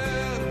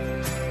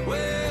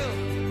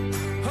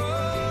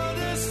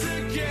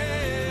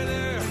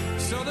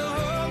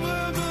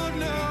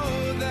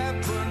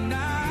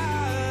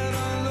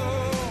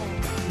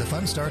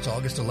 fun starts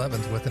August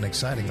 11th with an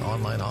exciting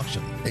online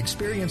auction.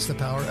 Experience the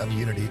power of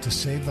unity to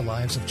save the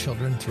lives of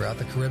children throughout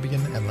the Caribbean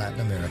and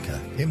Latin America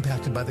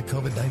impacted by the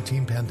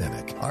COVID-19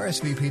 pandemic.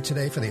 RSVP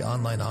today for the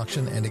online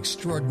auction and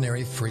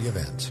extraordinary free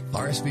event.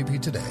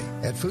 RSVP today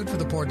at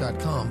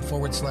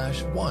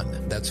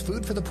foodforthepoor.com/one. That's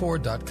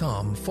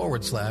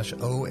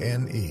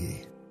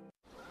foodforthepoor.com/ONE.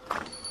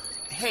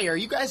 Hey, are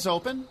you guys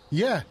open?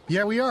 Yeah,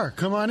 we are.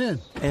 Come on in.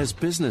 As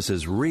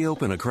businesses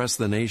reopen across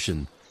the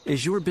nation,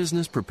 is your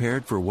business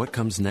prepared for what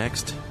comes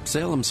next?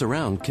 Salem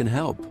Surround can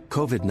help.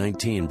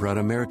 COVID-19 brought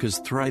America's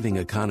thriving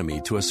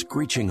economy to a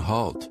screeching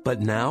halt. But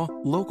now,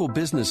 local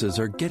businesses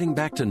are getting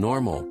back to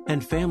normal,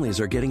 and families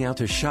are getting out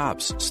to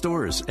shops,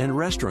 stores, and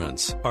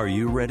restaurants. Are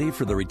you ready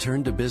for the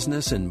return to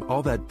business and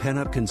all that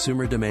pent-up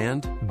consumer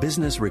demand?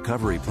 Business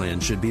Recovery Plan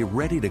should be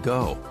ready to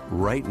go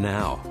right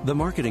now. The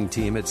marketing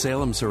team at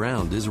Salem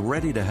Surround is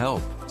ready to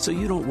help, so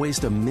you don't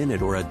waste a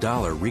minute or a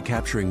dollar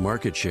recapturing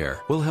market share.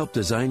 We'll help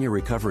design your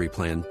recovery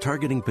plan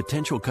targeting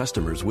potential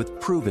customers with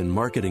proven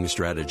marketing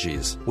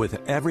strategies.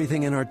 With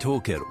everything in our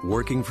toolkit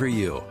working for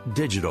you: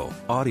 digital,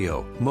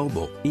 audio,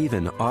 mobile,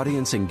 even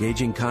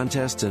audience-engaging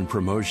contests and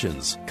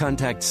promotions.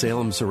 Contact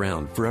Salem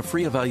Surround for a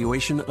free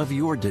evaluation of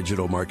your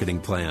digital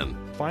marketing plan.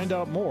 Find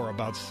out more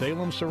about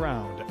Salem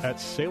Surround at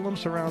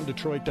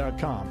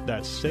salemsurrounddetroit.com.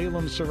 That's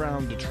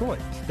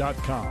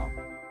salemsurrounddetroit.com.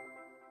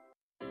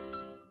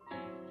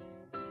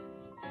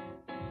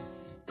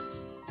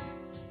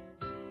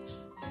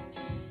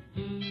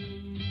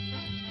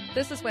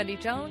 This is Wendy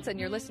Jones, and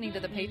you're listening to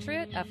The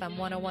Patriot, FM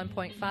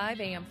 101.5,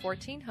 AM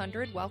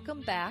 1400.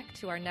 Welcome back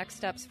to our Next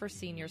Steps for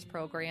Seniors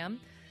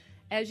program.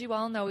 As you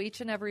all know,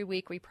 each and every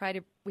week we try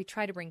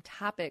to bring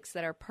topics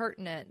that are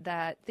pertinent,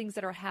 that things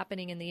that are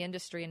happening in the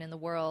industry and in the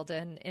world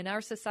and in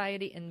our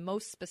society, and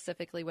most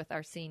specifically with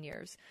our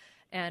seniors.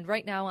 And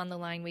right now on the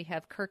line we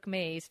have Kirk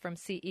Mays from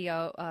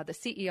the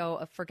CEO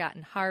of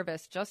Forgotten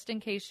Harvest, just in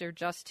case you're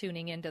just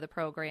tuning into the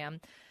program.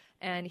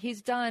 And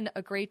he's done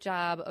a great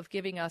job of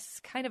giving us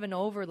kind of an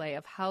overlay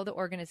of how the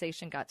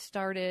organization got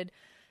started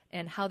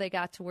and how they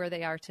got to where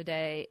they are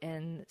today,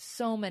 and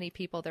so many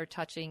people they're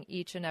touching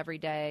each and every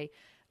day.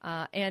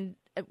 And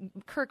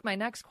Kirk, my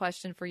next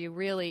question for you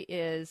really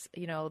is,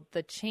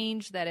 the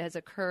change that has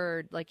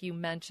occurred, like you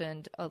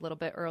mentioned a little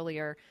bit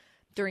earlier,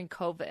 during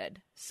COVID.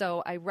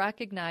 So I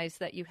recognize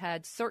that you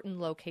had certain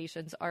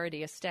locations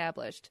already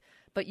established,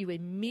 but you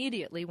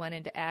immediately went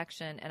into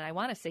action, and I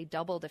want to say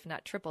doubled, if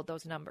not tripled,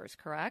 those numbers,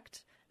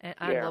 correct?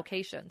 On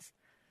locations.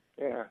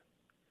 Yeah.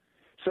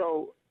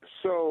 So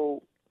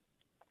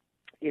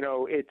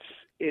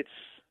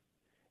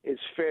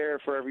it's fair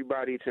for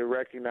everybody to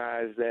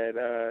recognize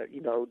that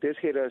this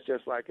hit us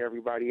just like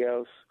everybody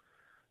else,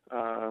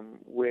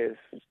 with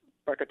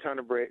like a ton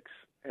of bricks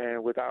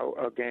and without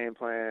a game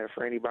plan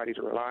for anybody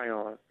to rely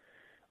on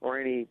or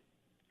any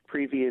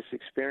previous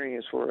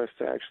experience for us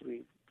to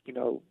actually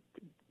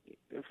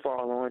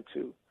fall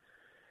onto.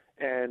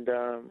 And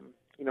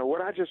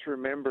what I just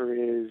remember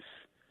is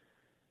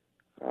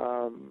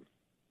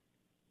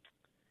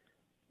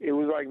it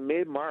was like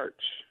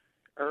mid-March,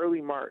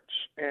 early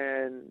March,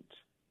 and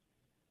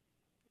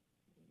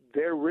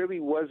there really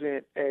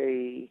wasn't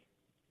a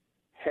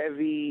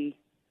heavy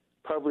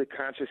public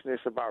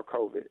consciousness about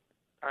COVID.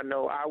 I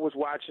know I was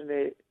watching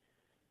it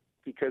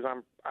because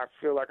I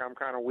feel like I'm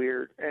kind of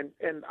weird, and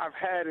I've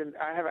had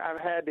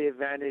the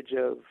advantage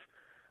of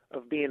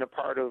being a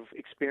part of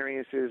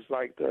experiences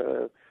like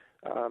the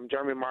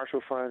German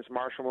Marshall Fund's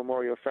Marshall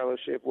Memorial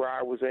Fellowship, where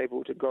I was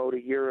able to go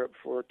to Europe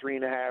for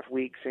 3.5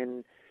 weeks,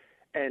 and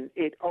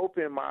it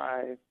opened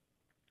my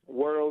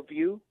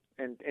worldview.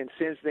 And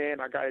since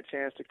then, I got a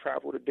chance to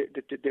travel to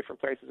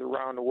different places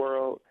around the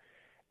world,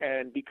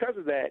 and because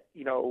of that,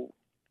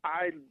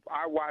 I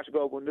watch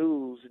global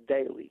news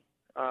daily,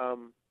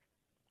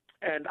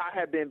 and I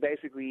have been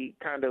basically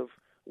kind of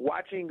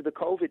watching the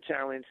COVID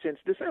challenge since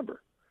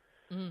December.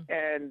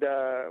 And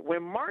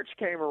when March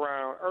came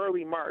around,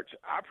 early March,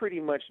 I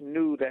pretty much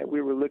knew that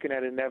we were looking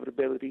at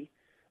inevitability,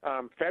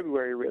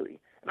 February really.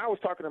 And I was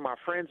talking to my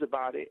friends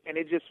about it, and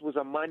it just was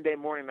a Monday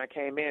morning I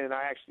came in, and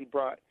I actually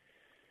brought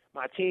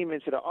my team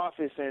into the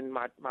office and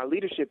my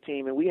leadership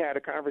team, and we had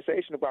a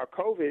conversation about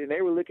COVID, and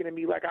they were looking at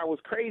me like I was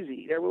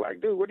crazy. They were like,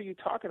 dude, what are you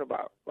talking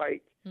about?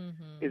 Like,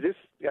 is this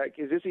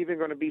even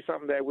going to be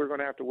something that we're going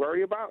to have to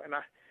worry about? And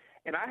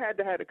I had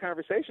to have a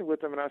conversation with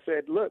them, and I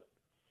said, look,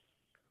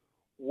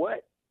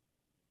 what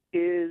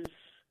is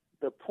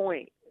the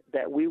point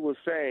that we will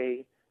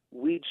say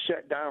we'd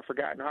shut down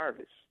Forgotten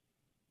Harvest?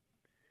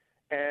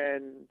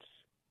 And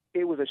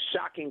it was a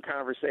shocking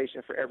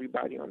conversation for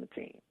everybody on the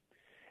team.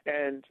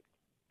 And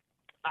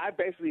I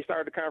basically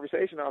started the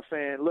conversation off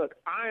saying, look,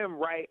 I am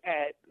right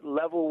at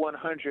level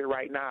 100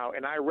 right now,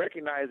 and I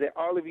recognize that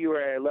all of you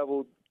are at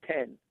level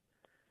 10.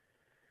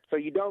 So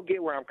you don't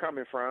get where I'm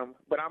coming from,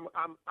 but I'm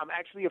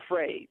actually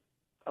afraid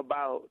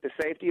about the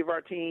safety of our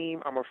team.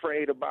 I'm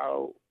afraid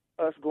about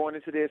us going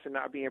into this and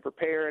not being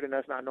prepared and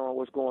us not knowing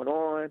what's going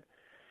on.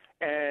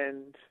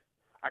 And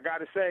I got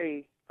to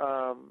say,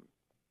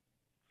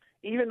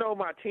 even though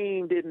my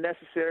team didn't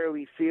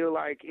necessarily feel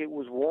like it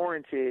was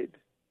warranted,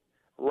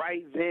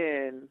 right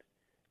then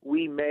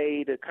we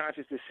made a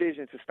conscious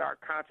decision to start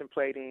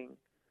contemplating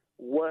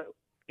what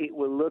it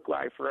would look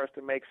like for us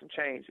to make some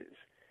changes.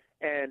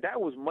 And that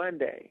was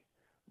Monday.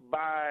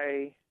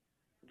 By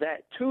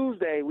that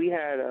Tuesday, we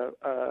had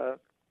an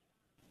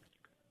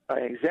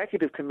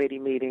executive committee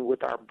meeting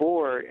with our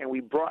board, and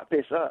we brought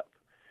this up.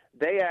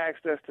 They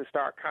asked us to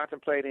start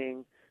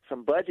contemplating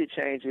some budget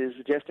changes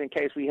just in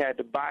case we had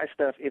to buy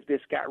stuff if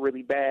this got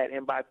really bad.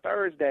 And by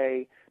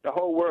Thursday, the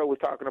whole world was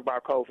talking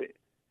about COVID.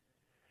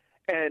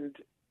 And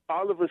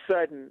all of a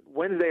sudden,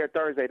 Wednesday or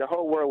Thursday, the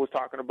whole world was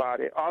talking about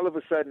it. All of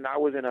a sudden, I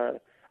was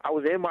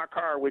in my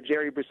car with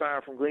Jerry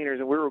Brisson from Gleaners,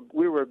 and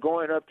we were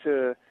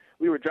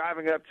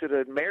driving up to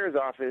the mayor's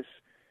office,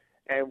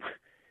 and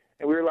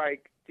we were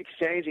like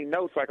exchanging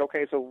notes, like,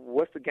 okay, so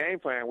what's the game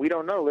plan? We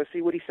don't know. Let's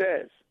see what he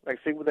says. Let's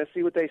see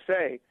what they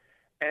say.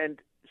 And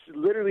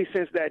literally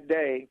since that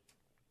day,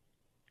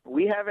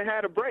 we haven't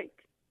had a break.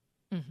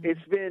 Mm-hmm.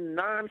 It's been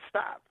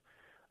nonstop.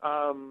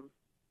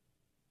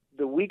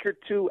 The week or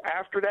two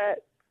after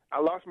that, I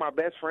lost my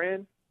best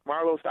friend,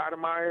 Marlo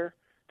Stoudemire,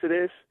 to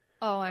this.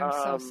 Oh, I'm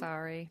so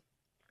sorry.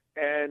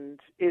 And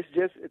it's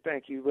just,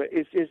 thank you, but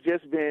it's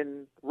just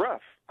been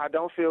rough. I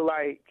don't feel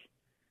like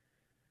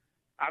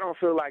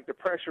the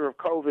pressure of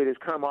COVID has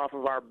come off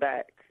of our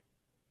back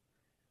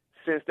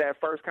since that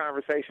first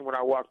conversation when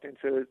I walked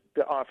into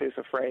the office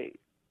afraid.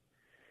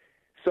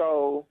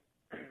 So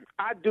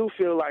I do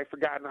feel like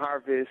Forgotten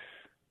Harvest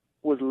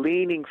was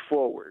leaning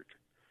forward.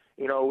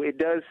 You know, it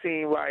does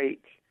seem like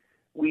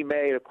we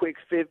made a quick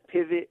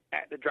pivot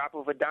at the drop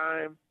of a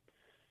dime,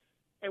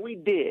 and we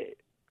did,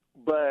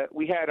 but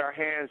we had our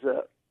hands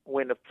up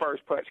when the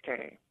first punch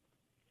came.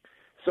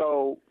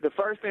 So the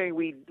first thing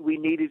we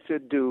needed to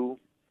do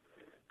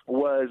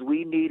was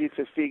we needed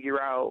to figure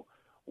out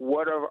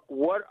what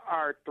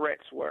our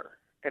threats were.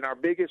 And our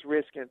biggest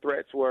risk and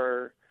threats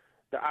were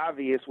the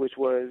obvious, which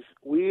was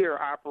we are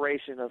an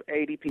operation of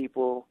 80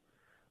 people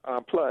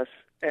plus,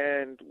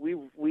 and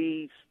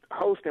we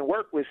host and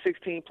work with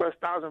 16+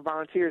 thousand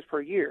volunteers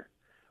per year.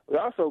 We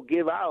also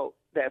give out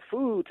that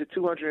food to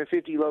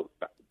 250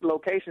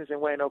 locations in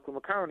Wayne,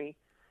 Oklahoma County,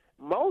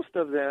 most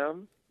of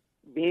them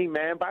being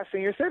manned by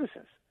senior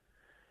citizens.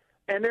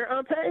 And they're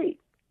unpaid.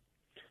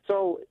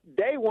 So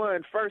day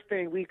one, first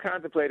thing we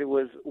contemplated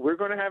was we're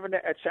going to have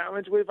a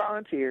challenge with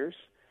volunteers.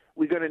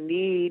 We're going to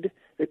need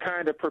the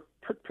kind of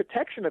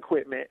protection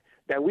equipment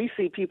that we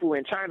see people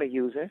in China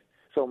using,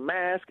 so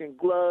masks and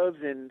gloves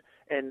and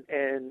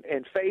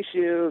face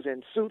shields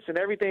and suits and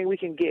everything we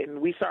can get,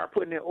 and we start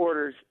putting in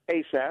orders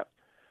ASAP.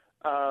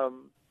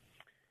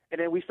 And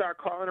then we start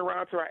calling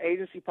around to our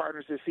agency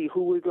partners to see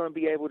who we're going to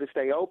be able to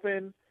stay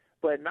open.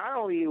 But not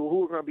only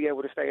who we're going to be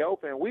able to stay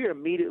open, we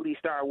immediately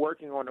start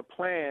working on a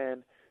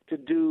plan to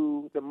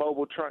do the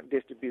mobile trunk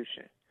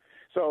distribution.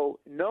 So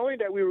knowing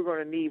that we were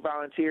going to need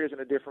volunteers in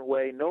a different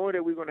way, knowing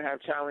that we were going to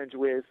have challenge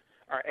with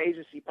our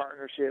agency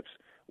partnerships,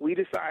 we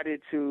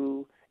decided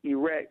to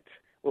erect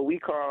what we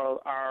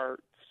call our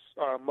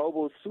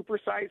mobile super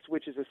sites,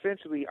 which is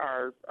essentially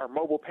our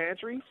mobile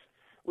pantries,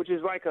 which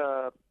is like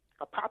a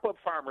pop-up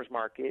farmer's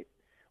market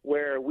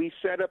where we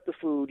set up the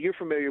food. You're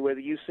familiar with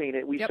it. You've seen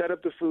it. We set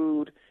up the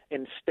food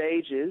in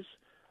stages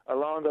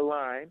along the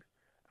line,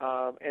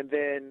 and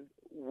then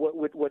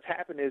what's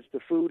happened is the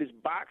food is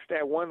boxed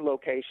at one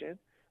location,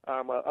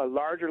 a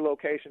larger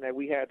location that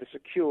we had to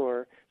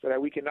secure so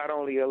that we can not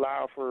only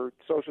allow for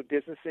social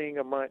distancing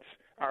amongst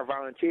our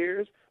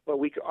volunteers, but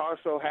we could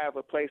also have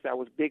a place that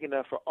was big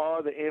enough for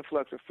all the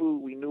influx of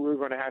food we knew we were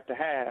going to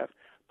have.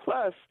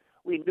 Plus,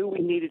 we knew we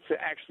needed to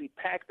actually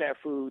pack that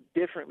food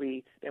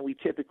differently than we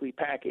typically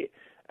pack it,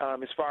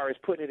 as far as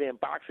putting it in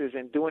boxes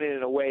and doing it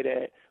in a way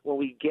that when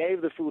we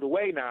gave the food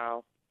away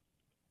now,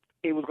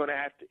 it was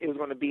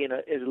going to be in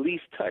as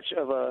least touch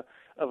of a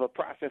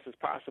process as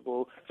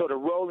possible. So the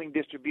rolling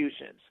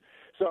distributions.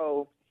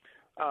 So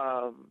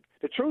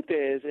the truth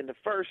is, in the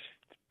first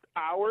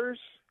hours,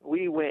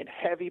 we went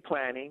heavy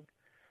planning,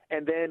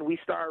 and then we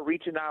started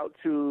reaching out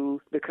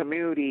to the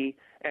community,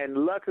 and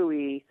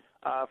luckily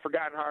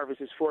Forgotten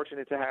Harvest is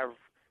fortunate to have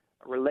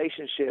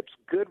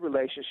good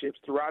relationships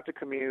throughout the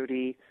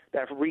community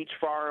that reach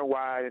far and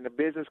wide in the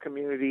business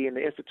community and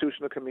the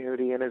institutional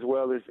community, and as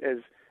well as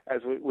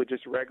with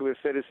just regular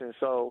citizens.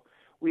 So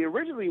we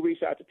originally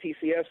reached out to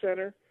TCF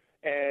Center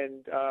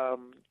and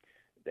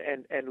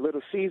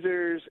Little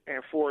Caesars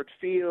and Ford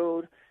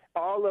Field.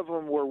 All of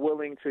them were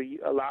willing to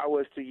allow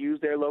us to use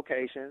their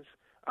locations.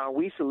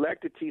 We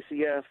selected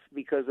TCF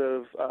because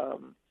of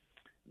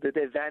the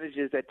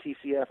advantages that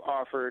TCF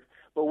offered.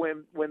 But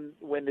when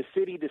the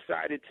city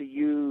decided to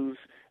use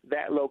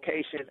that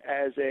location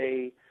as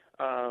a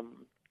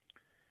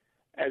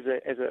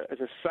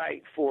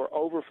site for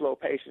overflow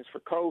patients for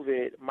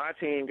COVID, my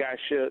team got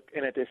shook,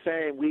 and at the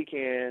same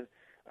weekend,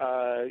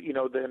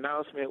 the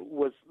announcement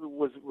was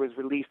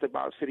released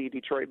about City of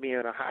Detroit being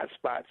a hot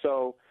spot.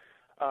 So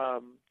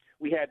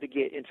we had to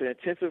get into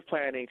intensive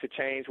planning to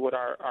change what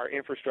our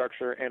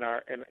infrastructure and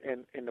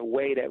and the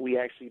way that we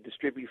actually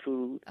distribute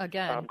food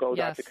goes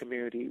out to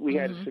community. We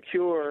had to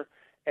secure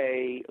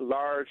a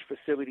large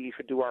facility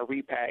to do our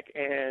repack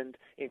and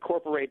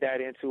incorporate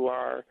that into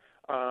our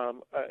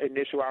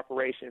initial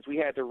operations. We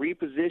had to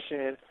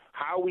reposition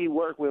how we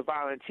work with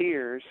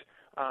volunteers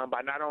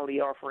by not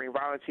only offering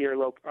volunteer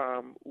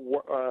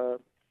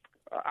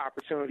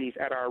opportunities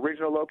at our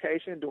original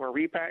location doing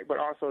repack, but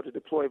also to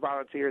deploy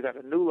volunteers at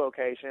a new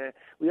location.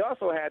 We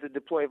also had to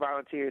deploy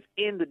volunteers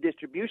in the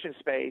distribution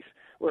space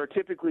where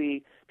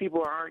typically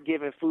people aren't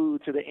giving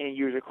food to the end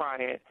user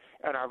client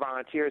in our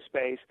volunteer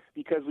space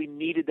because we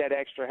needed that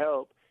extra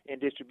help in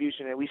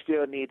distribution, and we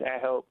still need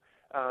that help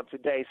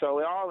today.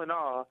 So all in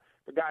all,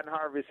 Forgotten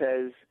Harvest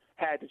has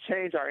had to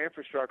change our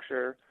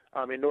infrastructure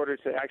in order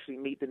to actually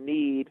meet the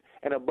need.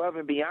 And above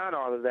and beyond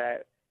all of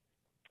that,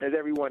 as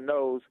everyone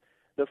knows,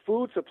 the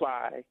food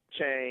supply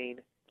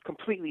chain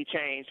completely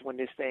changed when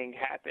this thing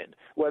happened,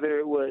 whether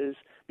it was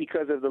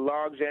because of the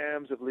log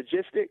jams of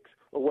logistics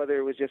or whether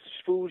it was just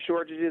food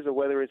shortages or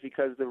whether it's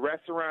because the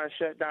restaurants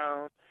shut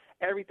down.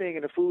 Everything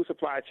in the food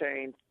supply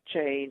chain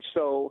changed.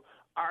 So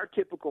our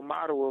typical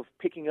model of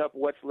picking up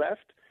what's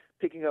left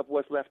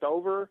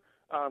over,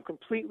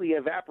 completely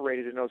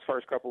evaporated in those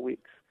first couple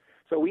weeks.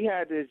 So we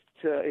had to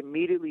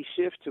immediately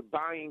shift to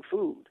buying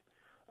food,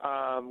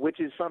 which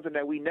is something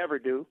that we never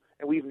do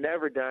and we've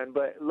never done.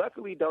 But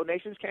luckily,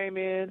 donations came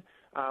in.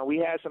 We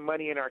had some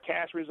money in our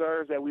cash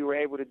reserves that we were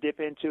able to dip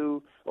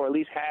into or at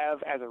least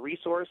have as a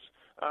resource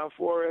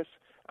for us.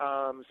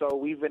 So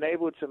we've been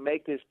able to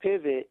make this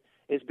pivot.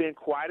 It's been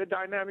quite a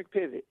dynamic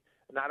pivot,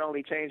 not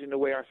only changing the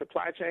way our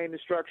supply chain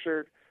is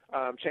structured,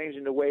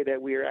 changing the way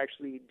that we are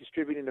actually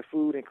distributing the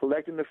food and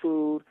collecting the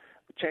food,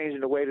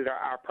 changing the way that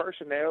our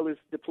personnel is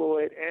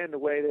deployed and the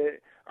way that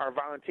our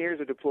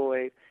volunteers are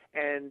deployed.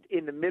 And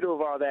in the middle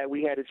of all that,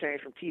 we had to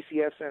change from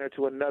TCF Center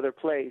to another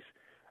place.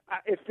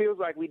 It feels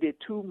like we did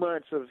 2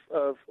 months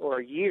or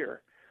a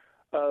year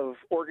of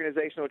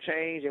organizational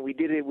change, and we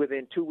did it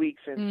within 2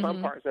 weeks, and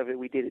some parts of it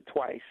we did it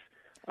twice.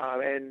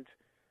 And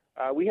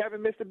we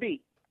haven't missed a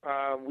beat.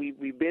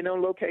 We've been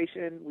on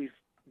location. We've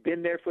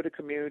been there for the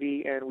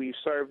community, and we've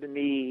served the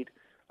need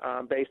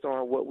based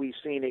on what we've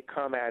seen it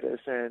come at us,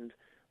 and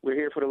we're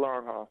here for the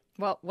long haul.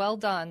 Well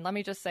done. Let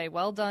me just say,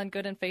 well done,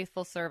 good and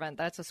faithful servant.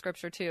 That's a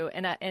scripture too,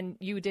 and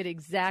you did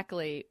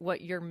exactly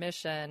what your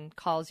mission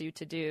calls you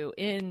to do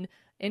in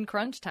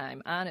crunch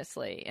time,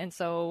 honestly. And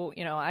so,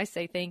 I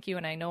say thank you,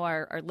 and I know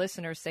our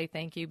listeners say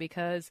thank you,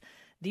 because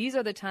these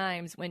are the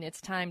times when it's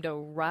time to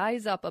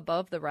rise up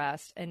above the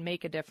rest and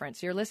make a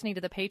difference. You're listening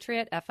to The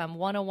Patriot, FM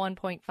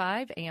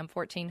 101.5, AM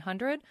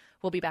 1400.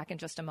 We'll be back in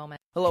just a moment.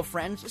 Hello,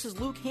 friends. This is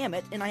Luke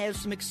Hammett, and I have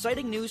some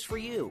exciting news for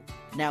you.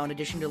 Now, in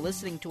addition to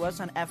listening to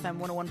us on FM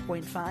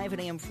 101.5 and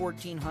AM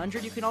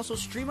 1400, you can also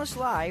stream us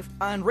live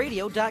on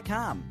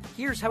radio.com.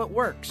 Here's how it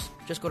works.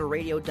 Just go to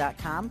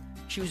radio.com,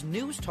 choose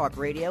News Talk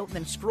Radio,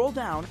 then scroll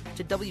down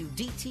to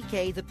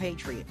WDTK The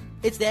Patriot.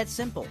 It's that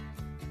simple.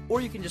 Or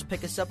you can just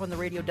pick us up on the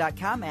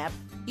radio.com app.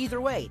 Either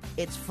way,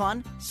 it's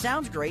fun,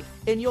 sounds great,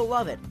 and you'll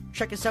love it.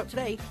 Check us out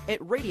today at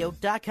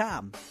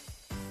radio.com.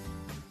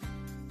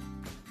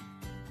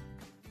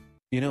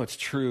 It's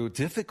true.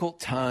 Difficult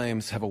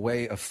times have a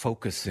way of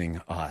focusing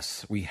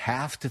us. We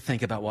have to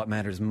think about what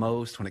matters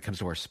most when it comes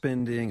to our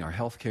spending, our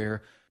health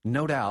care.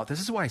 No doubt. This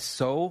is why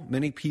so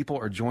many people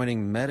are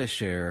joining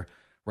Medi-Share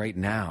right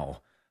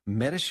now.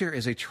 Medi-Share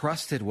is a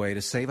trusted way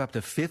to save up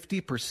to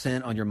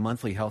 50% on your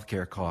monthly health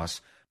care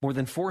costs. More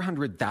than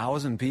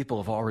 400,000 people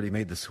have already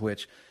made the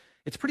switch.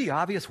 It's pretty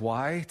obvious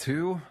why,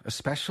 too,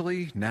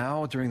 especially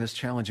now during this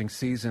challenging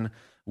season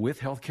with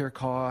healthcare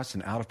costs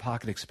and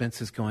out-of-pocket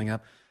expenses going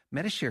up.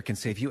 Medi-Share can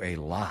save you a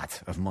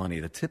lot of money.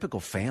 The typical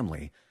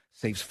family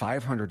saves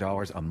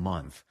 $500 a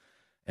month.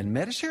 And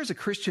Medi-Share is a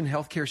Christian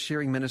healthcare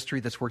sharing ministry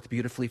that's worked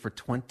beautifully for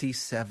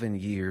 27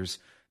 years.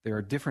 There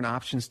are different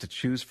options to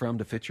choose from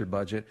to fit your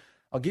budget.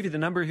 I'll give you the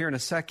number here in a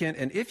second,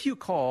 and if you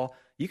call,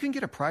 you can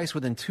get a price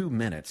within 2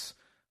 minutes.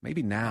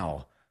 Maybe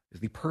now is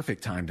the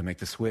perfect time to make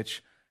the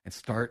switch and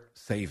start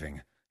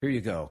saving. Here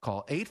you go.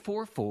 Call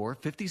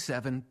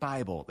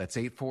 844-57-BIBLE. That's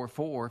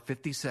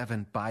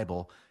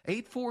 844-57-BIBLE.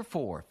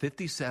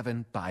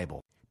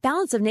 844-57-BIBLE.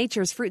 Balance of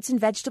Nature's fruits and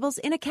vegetables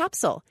in a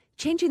capsule,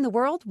 changing the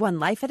world one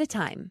life at a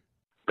time.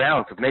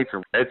 Balance of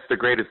Nature, it's the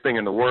greatest thing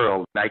in the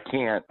world. I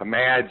can't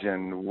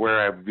imagine where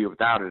I would be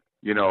without it.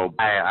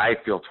 I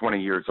feel 20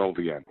 years old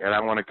again, and I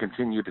want to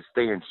continue to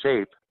stay in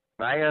shape.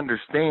 I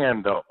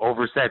understand the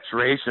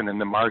oversaturation in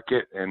the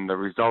market and the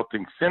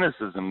resulting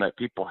cynicism that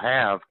people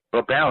have,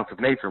 but Balance of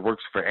Nature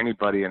works for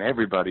anybody and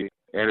everybody.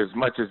 And as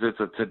much as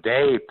it's a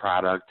today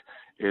product,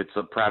 it's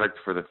a product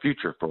for the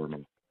future for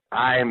me.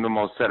 I am the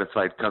most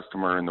satisfied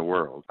customer in the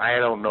world. I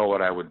don't know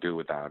what I would do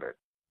without it.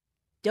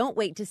 Don't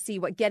wait to see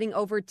what getting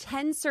over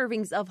 10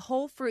 servings of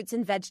whole fruits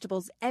and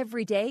vegetables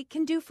every day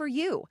can do for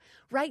you.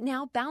 Right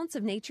now, Balance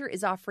of Nature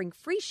is offering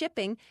free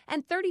shipping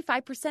and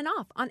 35%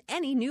 off on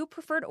any new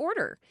preferred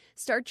order.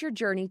 Start your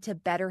journey to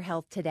better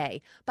health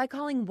today by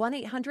calling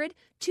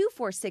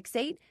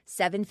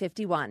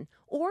 1-800-2468-751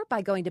 or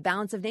by going to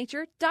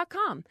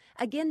balanceofnature.com.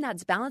 Again,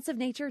 that's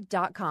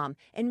balanceofnature.com.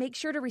 And make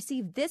sure to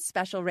receive this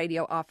special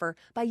radio offer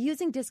by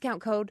using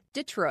discount code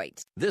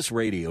Detroit. This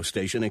radio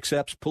station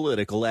accepts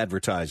political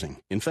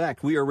advertising. In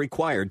fact, we are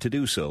required to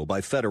do so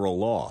by federal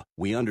law.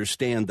 We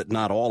understand that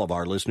not all of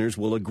our listeners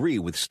will agree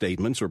with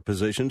statements or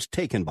positions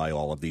taken by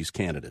all of these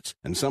candidates,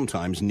 and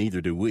sometimes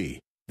neither do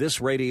we.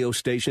 This radio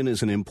station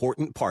is an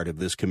important part of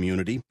this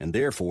community, and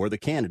therefore the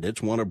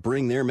candidates want to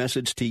bring their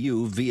message to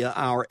you via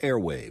our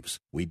airwaves.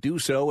 We do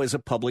so as a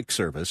public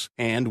service,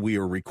 and we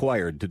are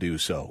required to do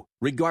so.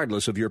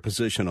 Regardless of your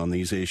position on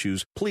these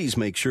issues, please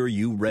make sure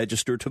you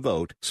register to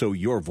vote so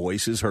your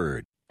voice is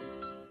heard.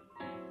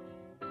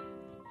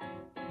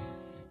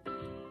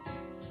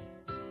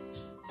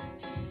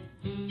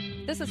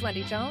 This is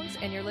Wendy Jones,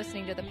 and you're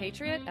listening to The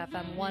Patriot,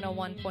 FM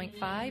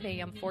 101.5,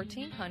 AM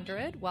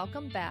 1400.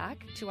 Welcome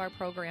back to our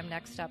program,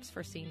 Next Steps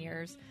for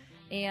Seniors.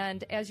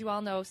 And as you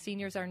all know,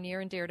 seniors are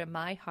near and dear to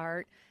my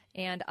heart.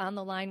 And on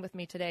the line with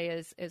me today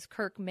is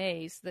Kirk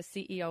Mays, the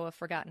CEO of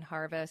Forgotten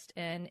Harvest.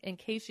 And in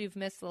case you've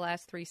missed the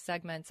last three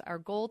segments, our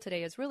goal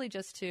today is really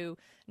just to,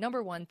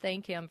 number one,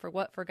 thank him for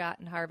what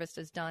Forgotten Harvest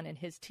has done and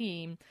his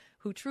team,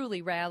 who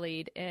truly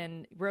rallied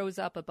and rose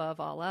up above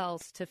all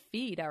else to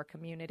feed our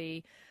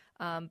community.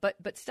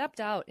 But stepped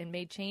out and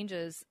made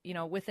changes,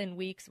 within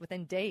weeks,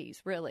 within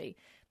days, really.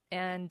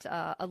 And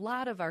a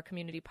lot of our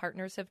community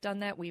partners have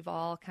done that. We've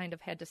all kind of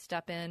had to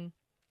step in.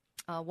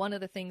 One of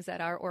the things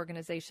that our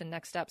organization,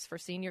 Next Steps for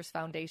Seniors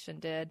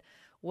Foundation, did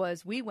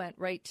was we went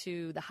right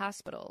to the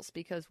hospitals,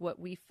 because what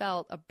we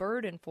felt a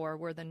burden for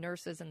were the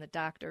nurses and the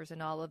doctors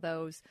and all of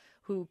those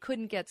who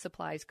couldn't get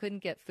supplies,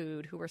 couldn't get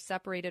food, who were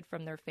separated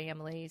from their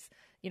families,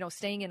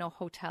 staying in a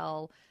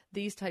hotel,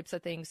 these types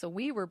of things. So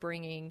we were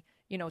bringing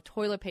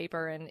toilet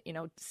paper and,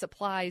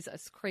 supplies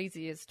as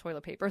crazy as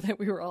toilet paper that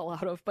we were all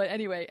out of. But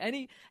anyway,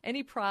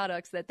 any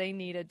products that they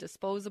needed,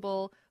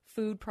 disposable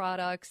food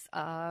products,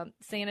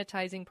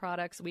 sanitizing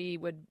products, we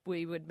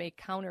would make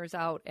counters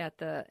out at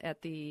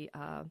the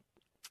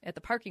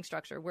parking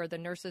structure where the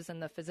nurses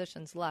and the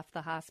physicians left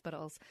the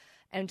hospitals,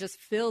 and just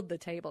filled the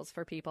tables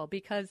for people,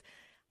 because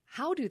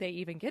how do they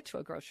even get to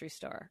a grocery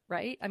store,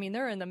 right? I mean,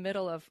 they're in the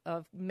middle of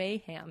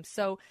mayhem.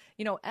 So,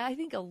 I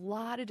think a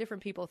lot of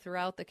different people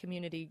throughout the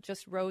community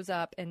just rose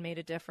up and made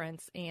a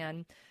difference.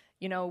 And,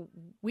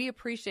 we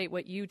appreciate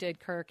what you did,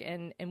 Kirk,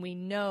 and we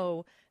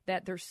know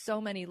that there's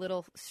so many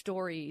little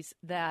stories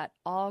that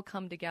all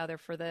come together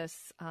for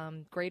this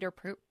greater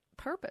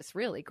purpose,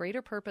 really,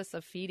 greater purpose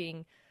of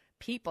feeding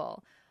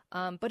people.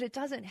 But it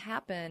doesn't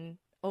happen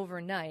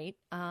overnight.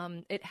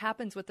 It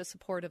happens with the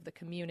support of the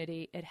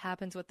community. It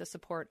happens with the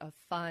support of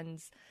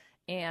funds,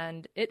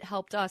 and it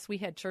helped us. We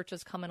had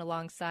churches coming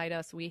alongside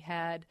us. We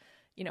had,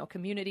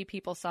 community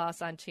people saw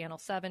us on Channel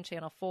 7,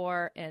 Channel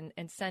 4, and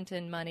sent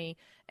in money,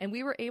 and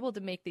we were able to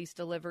make these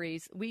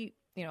deliveries.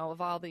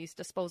 Of all these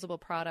disposable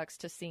products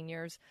to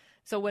seniors.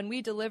 So when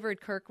we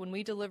delivered, Kirk,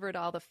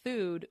 all the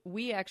food,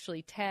 we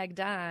actually tagged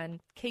on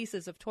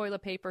cases of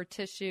toilet paper,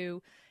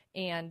 tissue,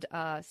 and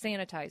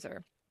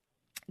sanitizer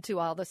to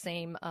all the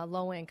same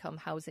low-income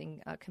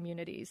housing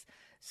communities.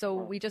 So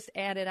we just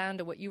added on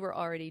to what you were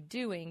already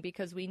doing,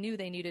 because we knew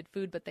they needed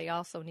food, but they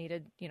also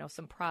needed,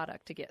 some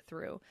product to get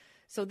through.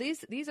 So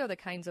these are the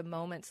kinds of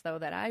moments, though,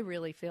 that I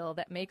really feel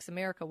that makes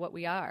America what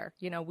we are.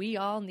 We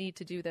all need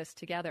to do this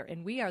together,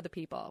 and we are the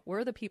people.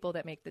 We're the people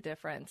that make the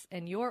difference,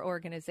 and your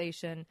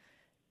organization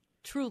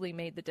truly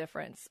made the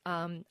difference.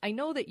 I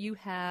know that you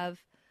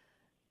have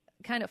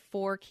kind of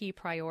 4 key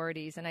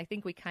priorities, and I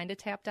think we kind of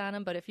tapped on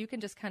them, but if you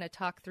can just kind of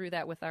talk through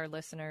that with our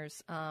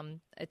listeners.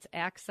 It's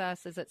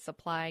access, is it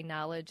supply,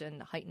 knowledge,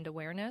 and heightened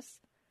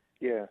awareness?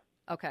 Yeah.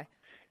 Okay.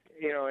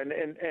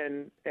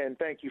 And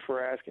thank you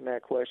for asking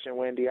that question,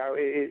 Wendy.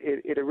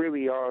 It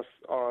really all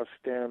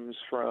stems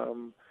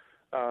from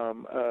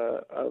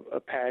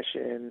a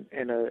passion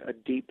and a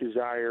deep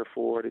desire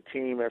for the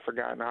team at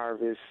Forgotten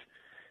Harvest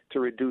to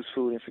reduce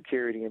food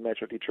insecurity in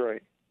Metro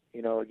Detroit.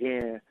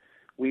 Again,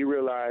 we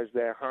realize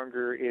that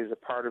hunger is a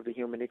part of the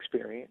human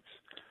experience.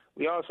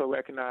 We also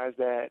recognize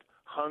that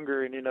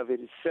hunger in and of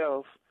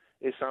itself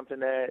is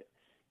something that,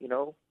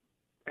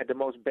 at the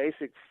most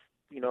basic,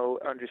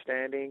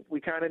 understanding, we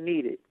kind of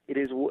need it. It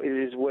is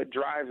what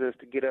drives us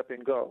to get up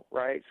and go,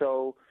 right?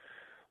 So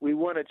we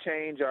want to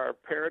change our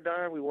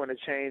paradigm. We want to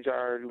change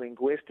our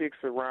linguistics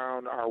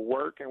around our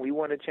work, and we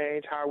want to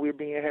change how we're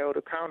being held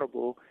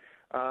accountable.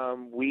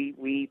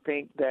 We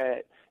think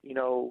that,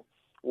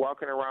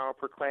 walking around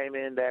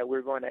proclaiming that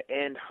we're going to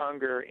end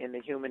hunger in the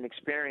human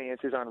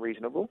experience is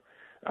unreasonable.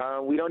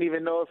 We don't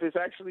even know if it's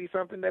actually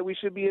something that we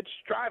should be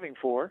striving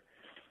for.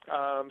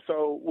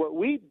 So what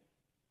we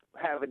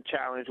have a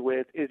challenge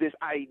with is this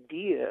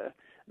idea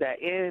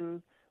that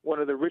in one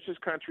of the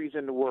richest countries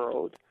in the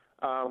world,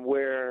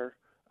 where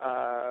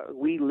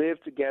we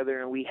live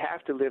together, and we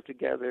have to live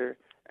together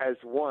as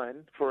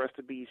one for us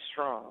to be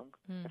strong,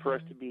 for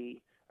us to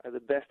be the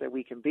best that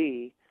we can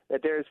be,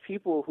 that there's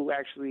people who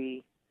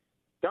actually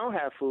don't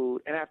have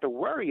food and have to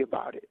worry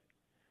about it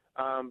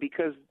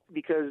because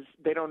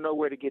they don't know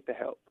where to get the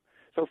help.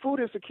 So food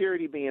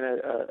insecurity being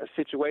a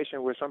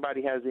situation where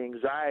somebody has the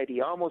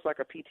anxiety, almost like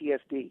a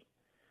PTSD,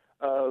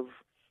 of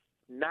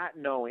not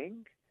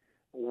knowing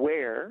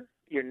where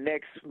your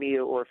next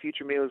meal or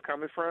future meal is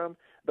coming from,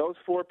 those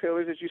 4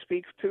 pillars that you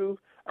speak to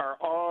are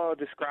all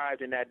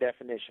described in that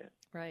definition.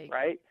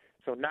 Right?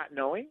 So not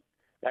knowing,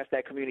 that's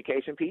that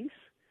communication piece.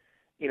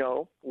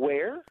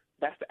 Where,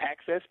 that's the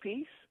access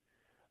piece.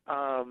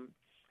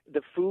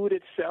 The food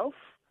itself,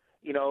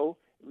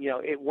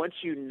 once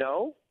you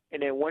know,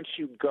 and then once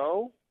you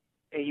go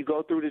and you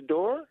go through the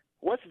door,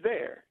 what's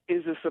there?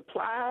 Is the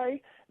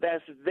supply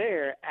that's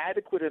there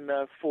adequate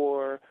enough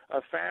for a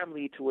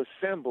family to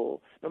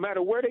assemble, no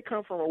matter where they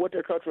come from or what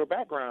their cultural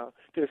background,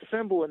 to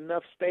assemble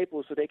enough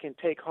staples so they can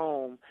take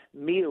home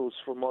meals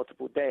for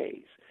multiple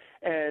days?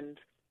 And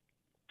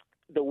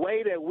the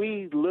way that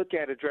we look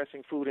at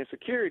addressing food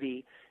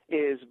insecurity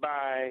is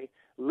by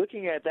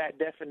looking at that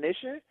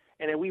definition,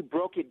 and then we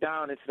broke it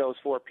down into those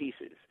 4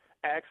 pieces: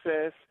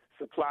 access,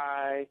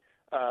 supply,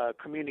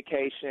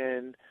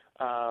 communication,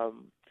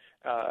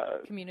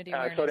 community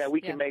awareness, so that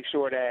we can make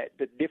sure that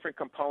the different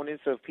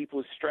components of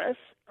people's stress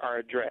are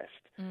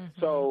addressed.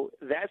 So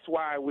that's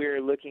why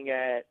we're looking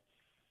at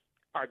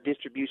our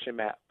distribution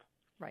map,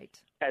 right?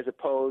 As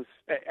opposed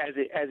as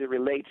it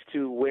relates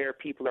to where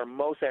people are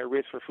most at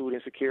risk for food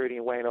insecurity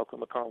in Wayne,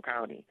 Oakland, Macomb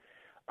County.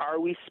 Are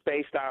we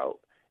spaced out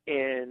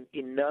in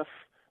enough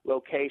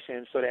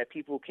locations so that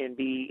people can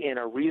be in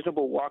a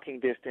reasonable walking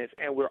distance,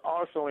 and we're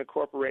also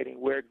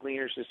incorporating where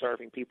Gleaners is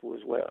serving people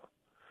as well?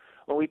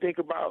 When we think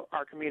about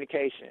our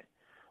communication,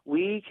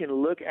 we can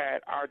look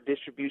at our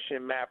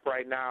distribution map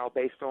right now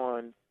based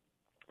on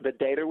the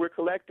data we're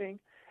collecting,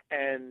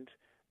 and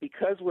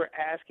because we're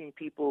asking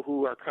people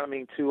who are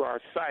coming to our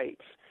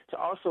sites to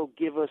also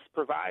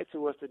provide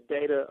to us the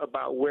data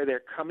about where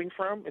they're coming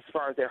from as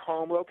far as their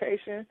home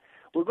location,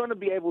 we're going to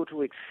be able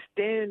to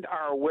extend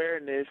our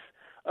awareness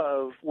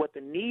of what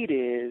the need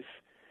is,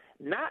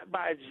 not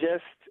by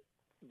just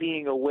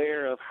being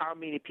aware of how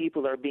many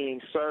people are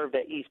being served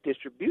at each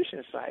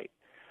distribution site,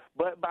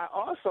 but by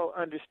also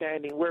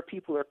understanding where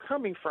people are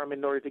coming from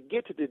in order to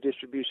get to the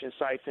distribution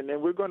sites. And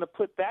then we're going to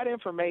put that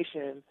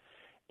information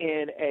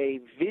in a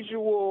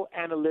visual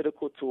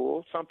analytical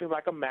tool, something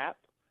like a map,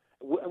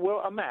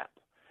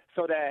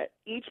 so that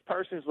each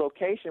person's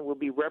location will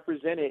be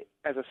represented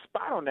as a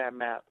spot on that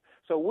map.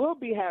 So we'll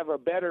have a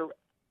better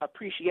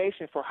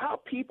appreciation for how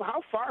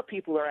far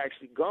people are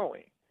actually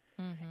going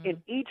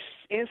in each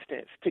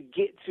instance to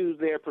get to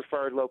their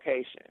preferred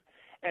location.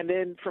 And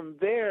then from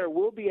there,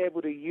 we'll be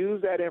able to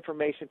use that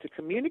information to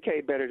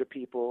communicate better to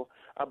people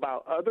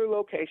about other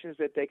locations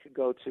that they could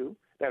go to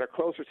that are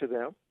closer to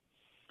them,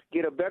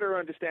 get a better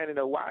understanding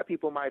of why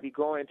people might be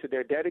going to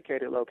their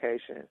dedicated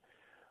location.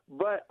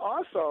 But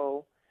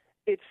also,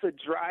 it's a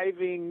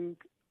driving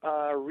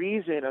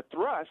reason, a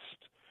thrust,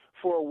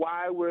 for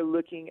why we're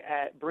looking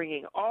at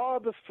bringing all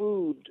the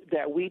food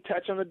that we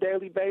touch on a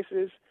daily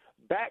basis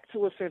back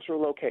to a central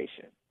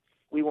location.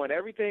 We want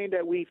everything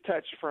that we've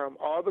touched from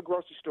all the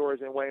grocery stores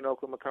in Wayne,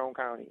 Oakland, Macomb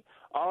County,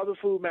 all the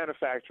food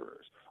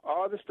manufacturers,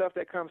 all the stuff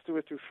that comes to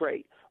us through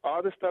freight,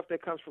 all the stuff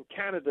that comes from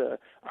Canada,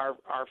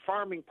 our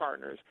farming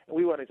partners, and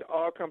we want it to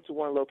all come to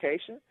one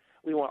location.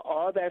 We want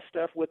all that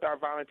stuff with our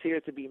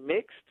volunteers to be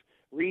mixed,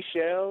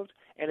 reshelved,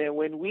 and then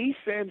when we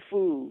send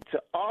food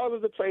to all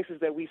of the places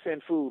that we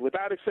send food,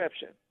 without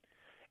exception,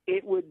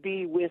 it would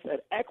be with an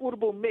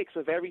equitable mix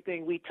of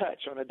everything we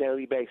touch on a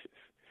daily basis.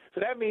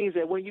 So that means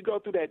that when you go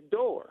through that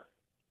door,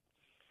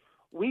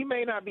 we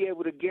may not be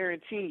able to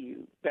guarantee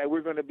you that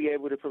we're going to be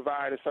able to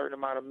provide a certain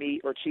amount of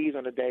meat or cheese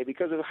on a day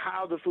because of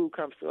how the food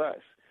comes to us.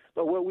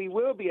 But what we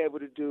will be able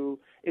to do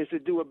is to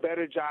do a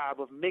better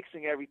job of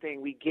mixing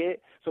everything we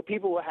get so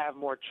people will have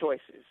more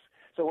choices.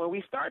 So when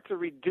we start to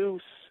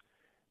reduce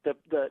the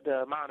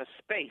amount of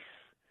space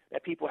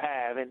that people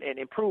have and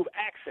improve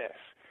access,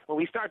 when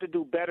we start to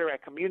do better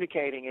at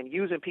communicating and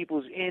using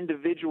people's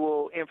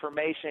individual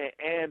information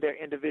and their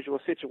individual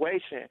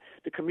situation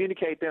to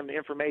communicate them the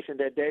information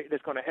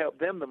that's going to help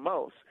them the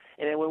most.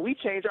 And then when we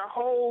change our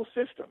whole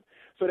system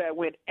so that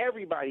when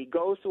everybody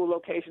goes to a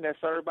location that's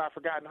served by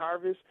Forgotten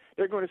Harvest,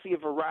 they're going to see a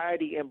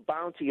variety and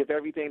bounty of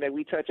everything that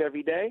we touch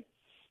every day,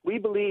 we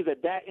believe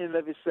that in and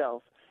of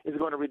itself is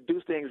going to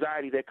reduce the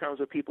anxiety that comes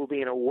with people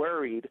being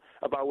worried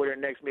about where their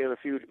next meal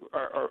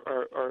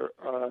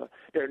or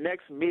their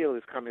next meal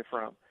is coming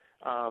from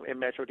in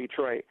Metro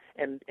Detroit.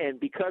 And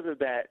because of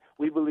that,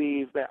 we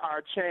believe that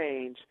our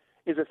change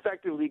is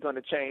effectively going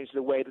to change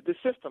the way that the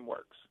system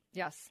works.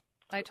 Yes,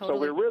 I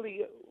totally.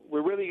 So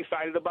we're really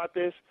excited about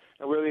this,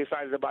 and we're really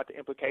excited about the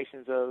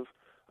implications of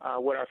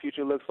what our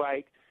future looks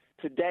like.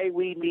 Today,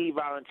 we need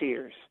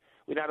volunteers.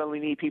 We not only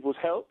need people's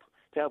help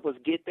to help us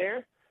get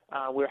there,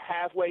 We're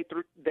halfway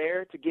through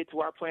there to get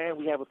to our plan.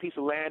 We have a piece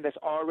of land that's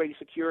already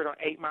secured on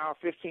 8 Mile.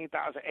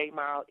 15,000 8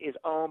 Mile is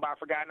owned by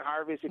Forgotten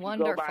Harvest. If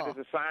Wonderful. you go by,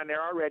 there's a sign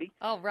there already.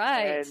 All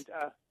right.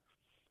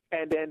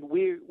 And then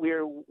we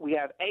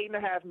have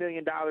 $8.5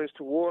 million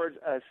towards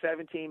a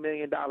 $17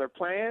 million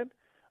plan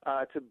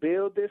to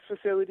build this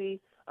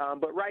facility.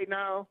 But right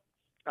now,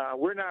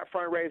 we're not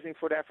fundraising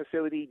for that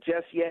facility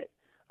just yet.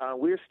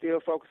 We're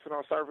still focusing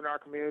on serving our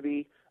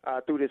community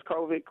through this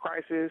COVID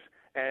crisis.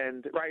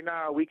 And right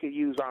now, we could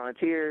use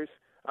volunteers.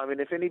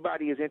 And if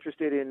anybody is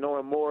interested in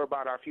knowing more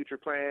about our future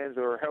plans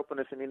or helping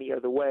us in any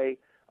other way,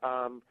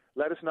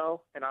 let us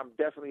know, and I'm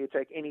definitely going to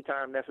take any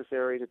time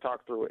necessary to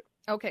talk through it.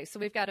 Okay, so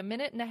we've got a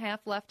minute and a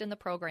half left in the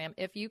program.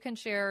 If you can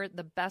share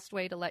the best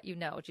way to let you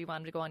know, do you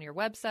want them to go on your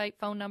website,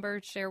 phone number,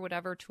 share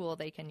whatever tool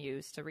they can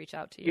use to reach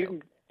out to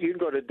you? You can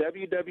go to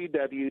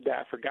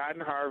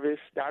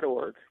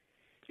www.forgottenharvest.org.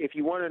 If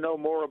you want to know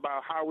more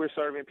about how we're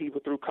serving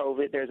people through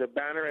COVID, there's a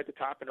banner at the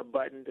top and a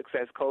button that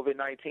says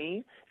COVID-19.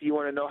 If you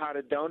want to know how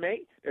to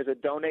donate, there's a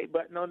donate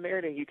button on there,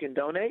 and you can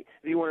donate.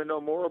 If you want to know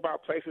more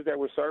about places that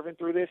we're serving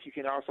through this, you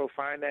can also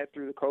find that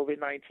through the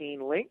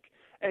COVID-19 link.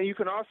 And you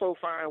can also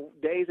find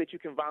days that you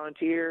can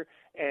volunteer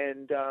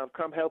and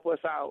come help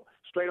us out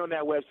straight on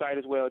that website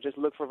as well. Just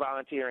look for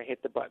volunteer and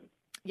hit the button.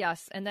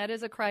 Yes, and that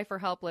is a cry for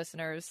help,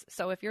 listeners.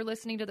 So if you're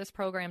listening to this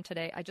program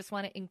today, I just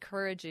want to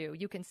encourage you.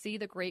 You can see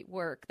the great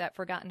work that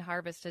Forgotten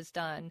Harvest has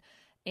done.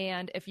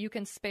 And if you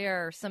can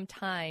spare some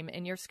time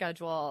in your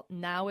schedule,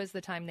 now is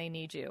the time they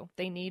need you.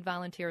 They need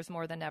volunteers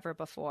more than ever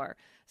before.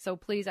 So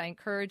please, I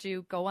encourage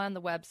you, go on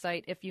the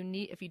website. If you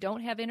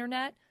don't have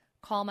internet,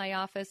 call my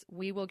office.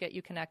 We will get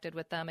you connected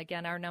with them.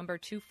 Again, our number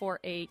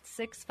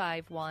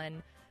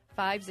 248-651-5010.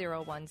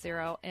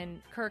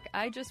 And Kirk,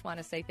 I just want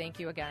to say thank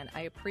you again.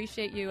 I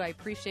appreciate you. I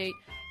appreciate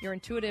your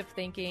intuitive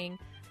thinking.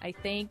 I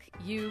thank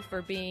you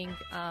for being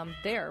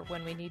there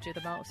when we need you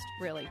the most,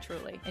 really,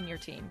 truly, and your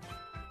team.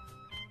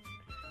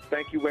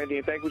 Thank you, Wendy,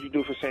 and thank what you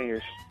do for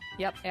seniors.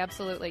 Yep,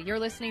 absolutely. You're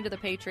listening to The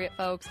Patriot,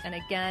 folks. And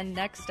again,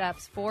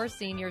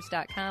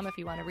 nextstepsforseniors.com if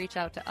you want to reach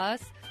out to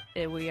us.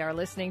 We are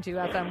listening to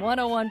FM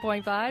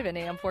 101.5 and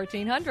AM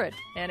 1400.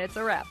 And it's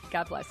a wrap.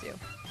 God bless you.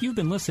 You've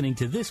been listening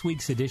to this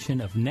week's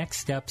edition of Next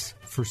Steps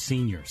for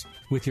Seniors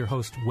with your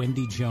host,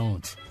 Wendy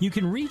Jones. You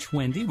can reach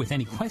Wendy with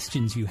any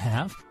questions you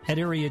have at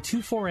area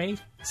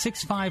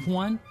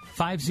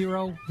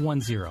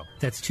 248-651-5010.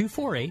 That's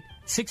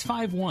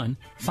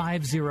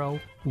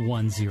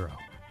 248-651-5010.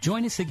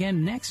 Join us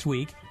again next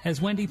week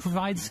as Wendy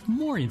provides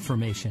more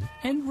information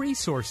and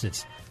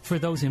resources for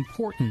those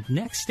important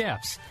next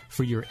steps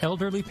for your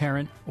elderly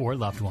parent or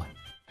loved one.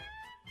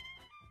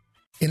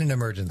 In an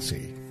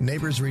emergency,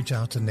 neighbors reach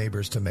out to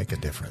neighbors to make a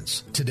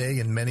difference. Today,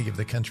 in many of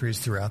the countries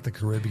throughout the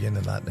Caribbean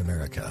and Latin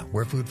America,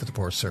 where Food for the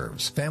Poor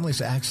serves,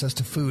 families' access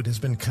to food has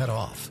been cut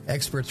off.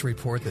 Experts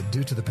report that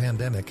due to the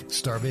pandemic,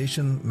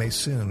 starvation may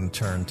soon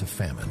turn to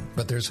famine.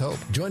 But there's hope.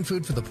 Join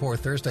Food for the Poor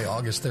Thursday,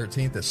 August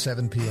 13th at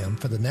 7 p.m.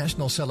 for the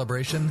national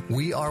celebration,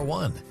 We Are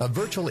One, a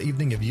virtual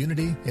evening of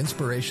unity,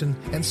 inspiration,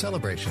 and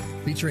celebration,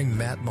 featuring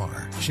Matt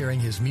Maher, sharing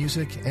his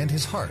music and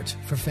his heart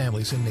for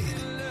families in need.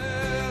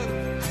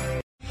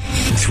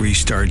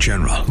 3-star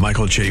General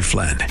Michael J.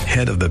 Flynn,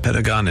 head of the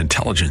Pentagon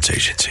Intelligence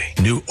Agency,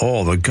 knew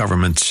all the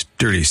government's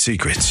dirty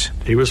secrets.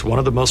 He was one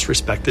of the most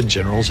respected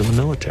generals in the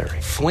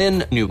military.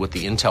 Flynn knew what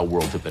the intel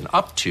world had been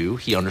up to.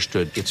 He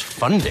understood its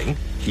funding.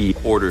 He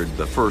ordered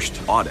the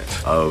first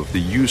audit of the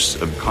use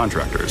of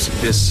contractors.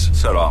 This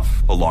set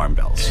off alarm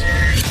bells.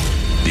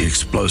 The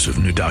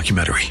explosive new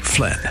documentary,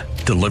 Flynn,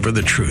 Deliver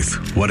the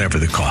Truth, Whatever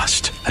the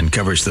Cost,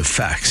 uncovers the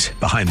facts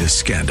behind this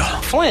scandal.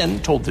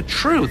 Flynn told the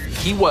truth.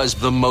 He was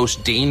the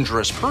most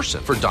dangerous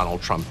person for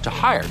Donald Trump to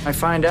hire. I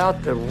find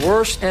out the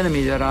worst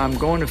enemy that I'm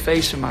going to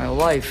face in my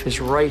life is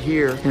right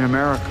here in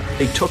America.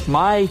 They took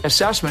my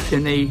assessment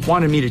and they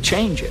wanted me to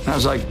change it. And I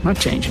was like, I'm not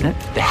changing it.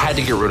 They had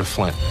to get rid of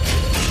Flynn.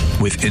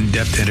 With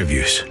in-depth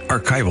interviews,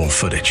 archival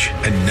footage,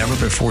 and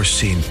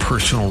never-before-seen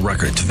personal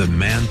records of the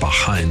man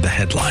behind the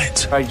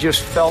headlines. I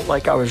just felt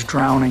like I was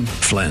drowning.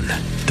 Flynn,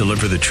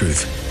 Deliver the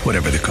Truth,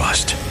 Whatever the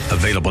Cost.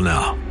 Available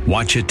now.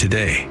 Watch it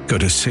today. Go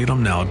to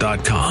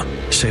salemnow.com.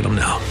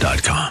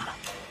 salemnow.com.